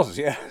 I was,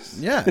 yes.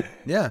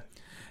 Yeah.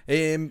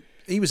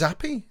 He was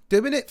happy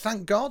doing it,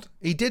 thank God.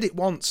 He did it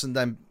once, and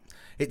then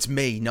it's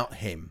me, not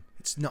him.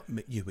 It's not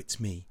you, it's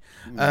me.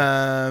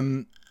 I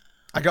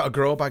got a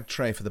grow bag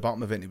tray for the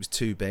bottom of it, and it was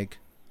too big,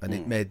 and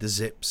it made the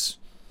zips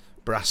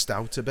brast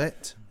out a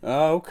bit.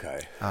 Oh,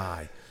 okay.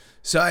 Aye.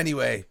 So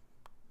anyway,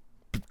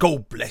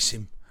 God bless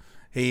him.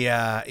 He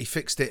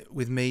fixed it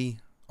with me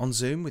on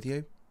Zoom with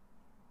you.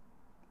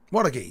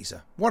 What a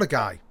geezer. What a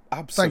guy.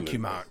 Absolutely. Thank you,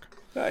 Mark.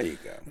 There you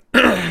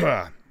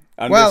go.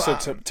 And Well,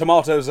 so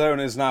Tomato Zone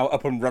is now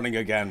up and running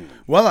again.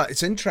 Well,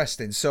 it's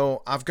interesting.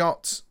 So I've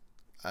got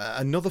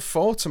another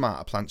 4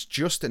 tomato plants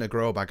just in a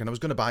grow bag, and I was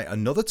going to buy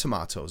another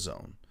tomato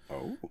zone.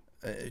 Oh.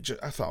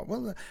 I thought,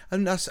 well,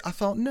 and I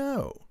thought,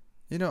 no.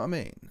 You know what I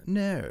mean?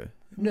 No,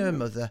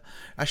 mother.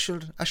 I shall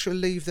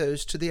leave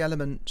those to the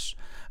elements.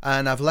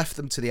 And I've left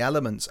them to the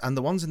elements, and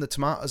the ones in the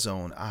tomato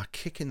zone are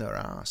kicking their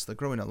ass. They're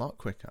growing a lot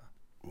quicker.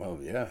 Well,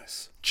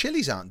 yes.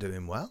 Chilies aren't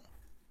doing well.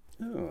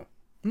 Oh.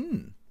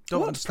 Don't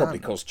Well, that's understand. probably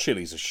because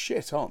chilies are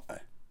shit, aren't they?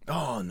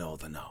 Oh, no,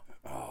 they're not.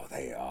 Oh,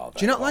 they are.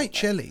 Do you not they like are.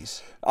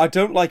 chilies? I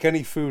don't like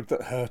any food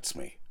that hurts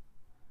me.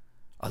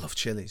 I love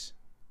chilies.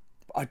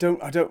 I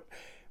don't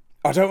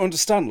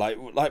understand.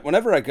 Like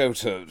whenever I go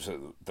to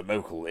the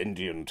local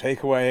Indian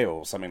takeaway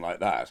or something like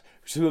that,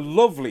 which is a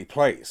lovely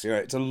place.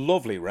 It's a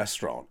lovely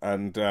restaurant,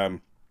 and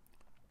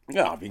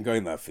I've been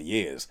going there for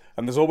years.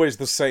 And there's always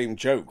the same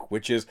joke,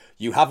 which is,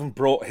 "You haven't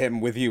brought him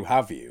with you,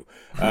 have you?"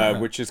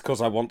 Which is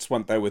because I once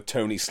went there with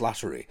Tony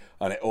Slattery,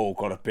 and it all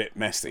got a bit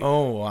messy.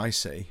 Oh, I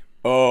see.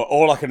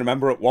 All I can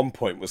remember at one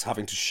point was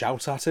having to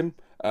shout at him.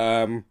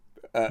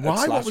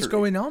 Why? What was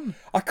going on?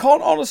 I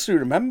can't honestly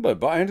remember,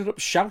 but I ended up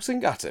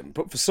shouting at him.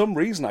 But for some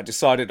reason, I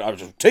decided I would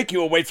just take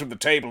you away from the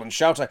table and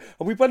shout. And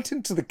we went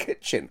into the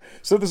kitchen.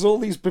 So there's all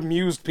these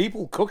bemused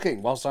people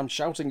cooking whilst I'm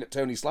shouting at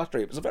Tony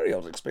Slattery. It was a very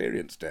odd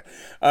experience, dear.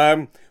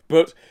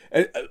 But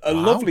a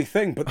lovely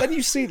thing. But then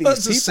you see these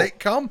That's people. a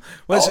sitcom.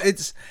 Well,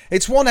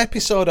 it's one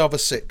episode of a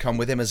sitcom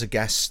with him as a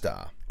guest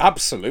star.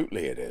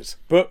 Absolutely it is.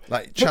 But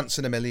Like Chance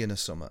in a Million or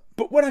something.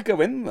 But when I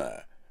go in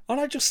there, and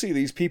I just see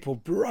these people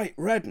bright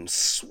red and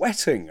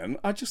sweating, and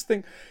I just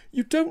think,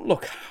 you don't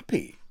look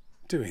happy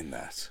doing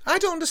that. I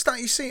don't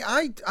understand. You see,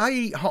 I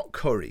eat hot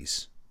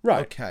curries.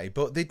 Right. Okay,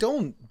 but they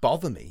don't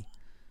bother me,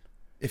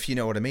 if you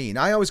know what I mean.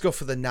 I always go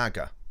for the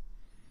Naga,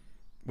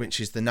 which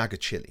is the Naga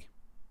chili.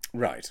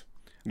 Right.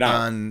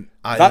 Now, And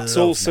I that's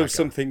love also Naga.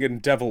 something in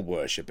devil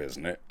worship,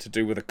 isn't it? To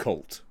do with a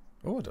cult.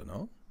 Oh, I don't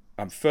know.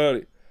 I'm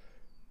fairly...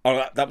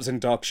 Oh, that was in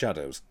Dark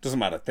Shadows. Doesn't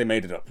matter. They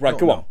made it up. Right,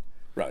 go on.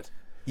 Right.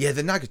 Yeah,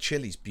 the Naga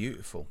chili's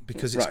beautiful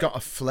because it's Right. got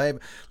a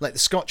flavour. Like the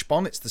Scotch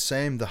bonnet's the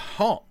same. They're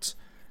hot,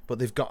 but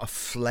they've got a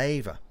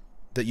flavour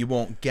that you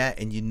won't get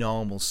in your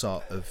normal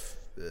sort of,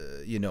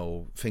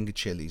 finger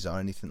chilies or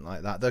anything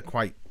like that. They're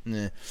quite,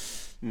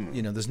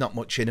 there's not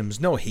much in them. There's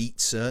no heat,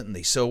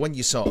 certainly. So when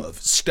you sort of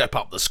step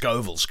up the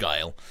Scoville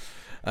scale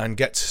and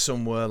get to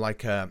somewhere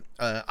like...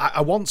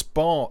 I once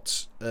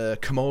bought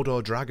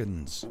Komodo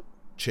Dragons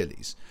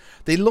chilies.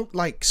 They look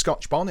like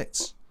Scotch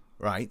bonnets,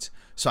 right?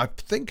 So I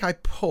think I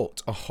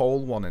put a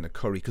whole one in a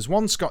curry, because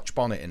one Scotch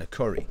bonnet in a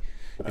curry,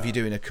 if you're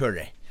doing a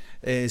curry,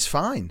 is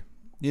fine.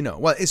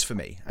 Well, it is for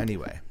me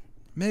anyway.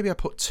 Maybe I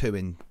put 2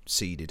 in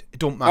seeded. It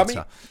don't matter. I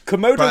mean,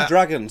 Komodo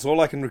dragons,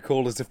 all I can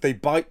recall is if they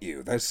bite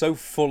you, they're so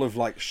full of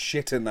like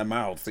shit in their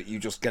mouths that you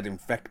just get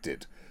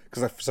infected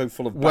because they're so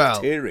full of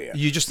bacteria. Well,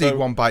 you just need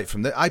one bite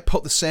from them. I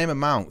put the same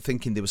amount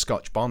thinking they were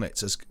Scotch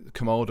bonnets as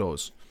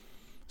Komodos.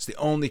 It's the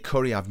only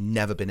curry I've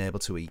never been able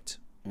to eat.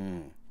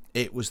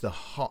 It was the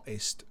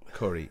hottest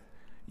curry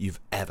you've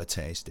ever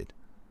tasted.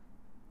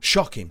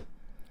 Shocking.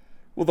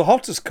 Well, the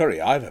hottest curry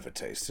I've ever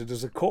tasted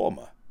is a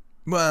korma.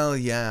 Well,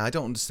 yeah, I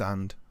don't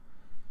understand.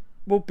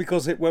 Well,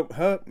 because it won't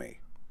hurt me.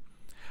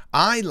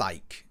 I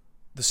like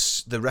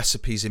the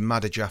recipes in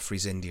Madhur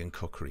Jaffrey's Indian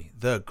cookery.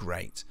 They're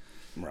great.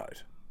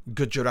 Right.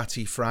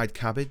 Gujarati fried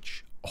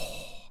cabbage.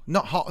 Oh,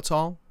 not hot at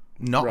all.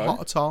 Not Right.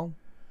 hot at all.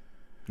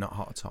 Not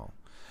hot at all.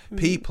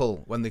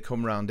 People, when they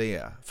come round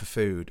here for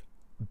food,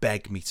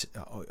 beg me to,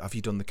 oh, have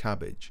you done the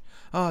cabbage?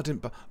 Oh, I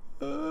didn't.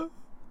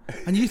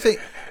 And you think,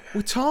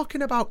 we're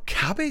talking about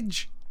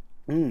cabbage?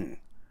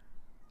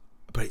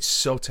 But it's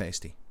so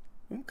tasty.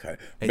 Okay.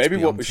 It's Maybe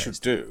what beyond we tasty.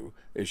 should do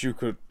is you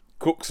could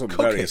cook some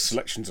Cook various it.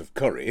 selections of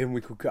curry, and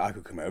I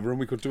could come over and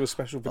we could do a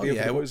special video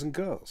yeah, for the boys and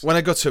girls. When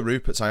I go to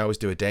Rupert's, I always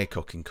do a day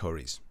cooking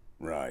curries.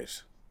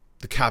 Right.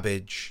 The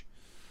cabbage,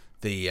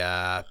 the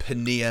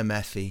paneer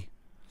methi.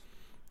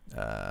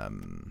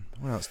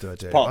 What else do I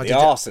do? Part of the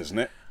arse, isn't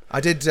it? I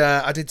did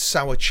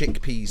sour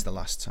chickpeas the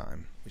last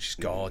time, which is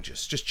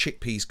gorgeous. Just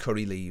chickpeas,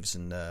 curry leaves,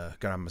 and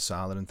garam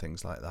masala and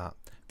things like that.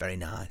 Very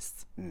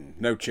nice.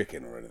 No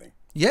chicken or anything.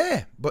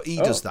 Yeah, but he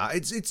does that.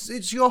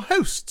 It's your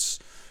host's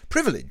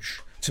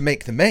privilege to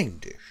make the main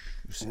dish.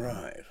 You see.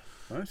 Right.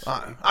 I see.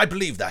 I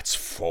believe that's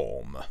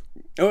form.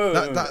 Oh,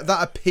 That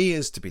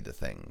appears to be the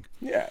thing.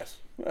 yes.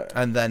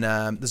 And then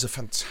there's a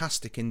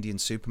fantastic Indian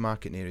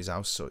supermarket near his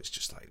house, so it's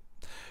just like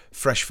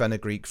fresh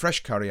fenugreek,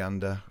 fresh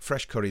coriander,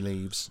 fresh curry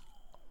leaves,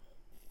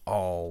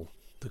 all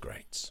the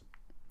greats.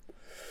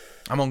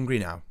 I'm hungry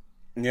now.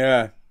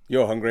 Yeah.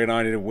 You're hungry and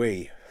I need a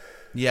wee.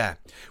 Yeah,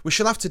 we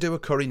shall have to do a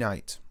curry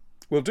night.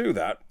 We'll do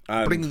that.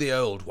 And, Bring the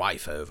old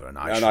wife over, and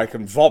I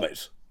can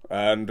vomit.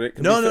 And it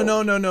can be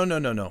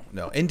filmed.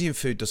 No. Indian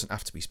food doesn't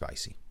have to be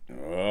spicy.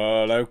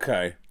 Well,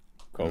 okay.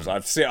 Because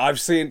I've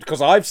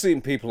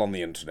seen people on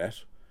the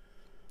internet,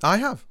 I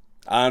have.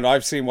 and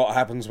I've seen what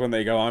happens when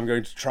they go, I'm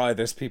going to try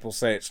this. People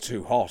say it's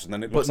too hot, and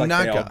then it looks like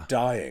they are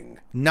dying.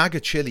 Naga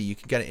chili, you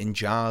can get it in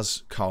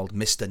jars called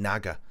Mr.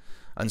 Naga.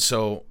 And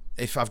so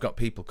if I've got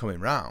people coming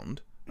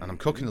round and I'm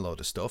cooking a load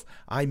of stuff,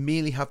 I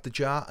merely have the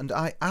jar and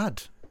I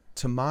add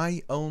to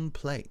my own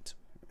plate.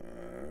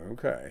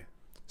 Okay.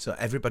 So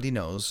everybody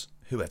knows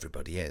who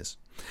everybody is.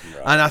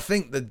 Right. And I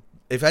think that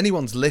if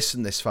anyone's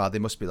listened this far, they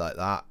must be like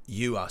that.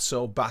 You are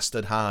so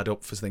bastard hard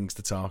up for things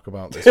to talk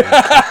about this week.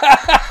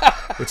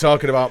 We're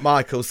talking about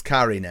Michael's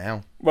carry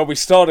now. Well, we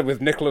started with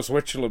Nicholas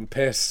Witchell and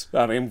piss.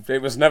 I mean,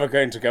 it was never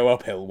going to go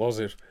uphill, was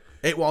it?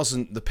 It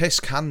wasn't. The piss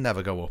can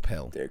never go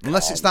uphill. It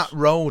Unless it's can't. that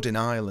road in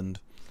Ireland.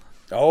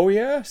 Oh,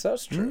 yes,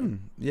 that's true.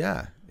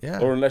 Yeah.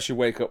 Or unless you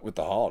wake up with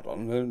the hard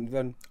one,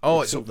 then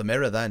Oh, it's up the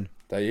mirror then.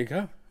 there you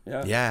go.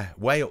 Yeah. Yeah,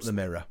 way up the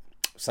mirror.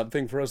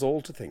 Something for us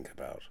all to think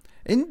about.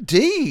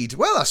 Indeed.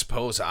 Well, I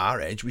suppose at our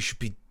age we should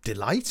be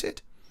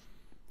delighted.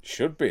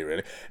 Should be,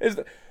 really. Is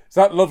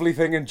that lovely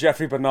thing in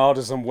Geoffrey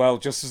Bernardism, well,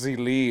 just as he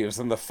leaves,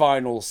 and the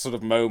final sort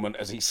of moment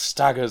as he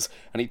staggers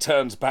and he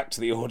turns back to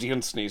the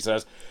audience and he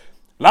says,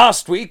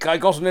 "Last week I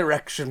got an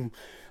erection.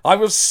 I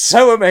was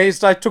so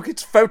amazed I took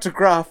its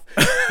photograph.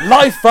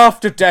 Life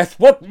after death.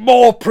 What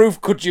more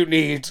proof could you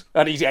need?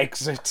 And he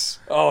exits.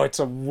 Oh, it's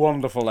a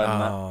wonderful end.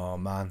 Oh,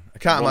 man. I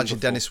can't imagine Wonderful.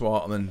 Dennis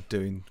Waterman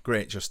doing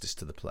great justice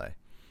to the play.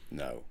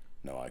 No,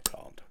 I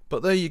can't.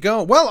 But there you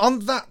go. Well,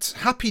 on that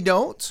happy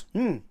note,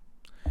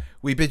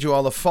 we bid you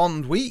all a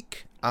fond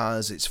week,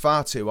 as it's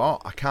far too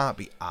hot. I can't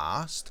be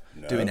arsed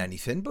doing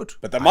anything, but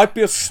there might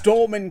be a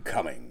storm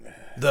incoming.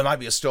 There might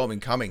be a storm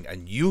incoming,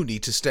 and you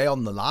need to stay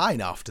on the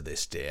line after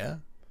this,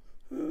 dear.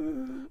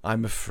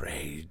 I'm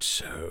afraid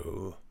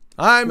so.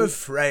 I'm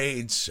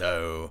afraid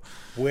so.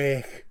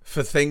 Wick.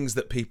 For things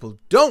that people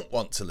don't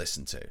want to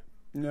listen to.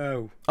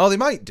 No. Oh, they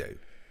might do.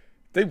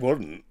 They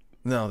wouldn't.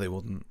 No, they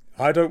wouldn't.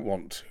 I don't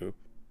want to.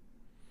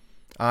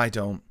 I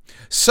don't.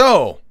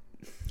 So,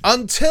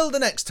 until the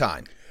next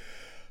time.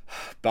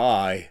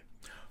 Bye.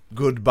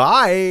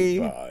 Goodbye.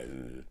 Bye.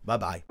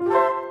 Bye-bye.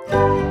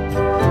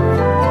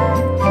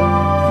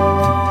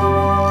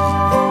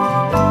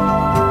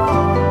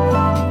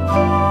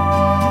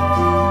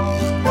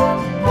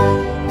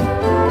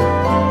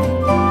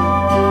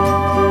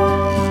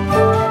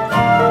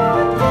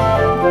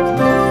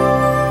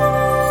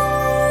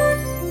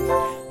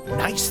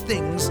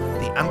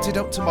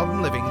 Antidote to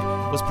Modern Living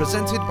was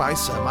presented by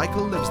Sir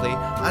Michael Livesley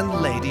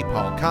and Lady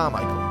Paul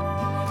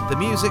Carmichael. The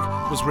music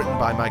was written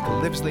by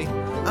Michael Livesley,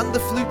 and the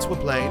flutes were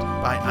played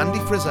by Andy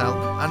Frizzell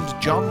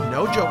and John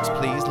No Jokes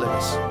Please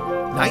Lewis.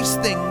 Nice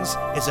Things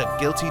is a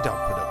Guilty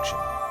Dog production.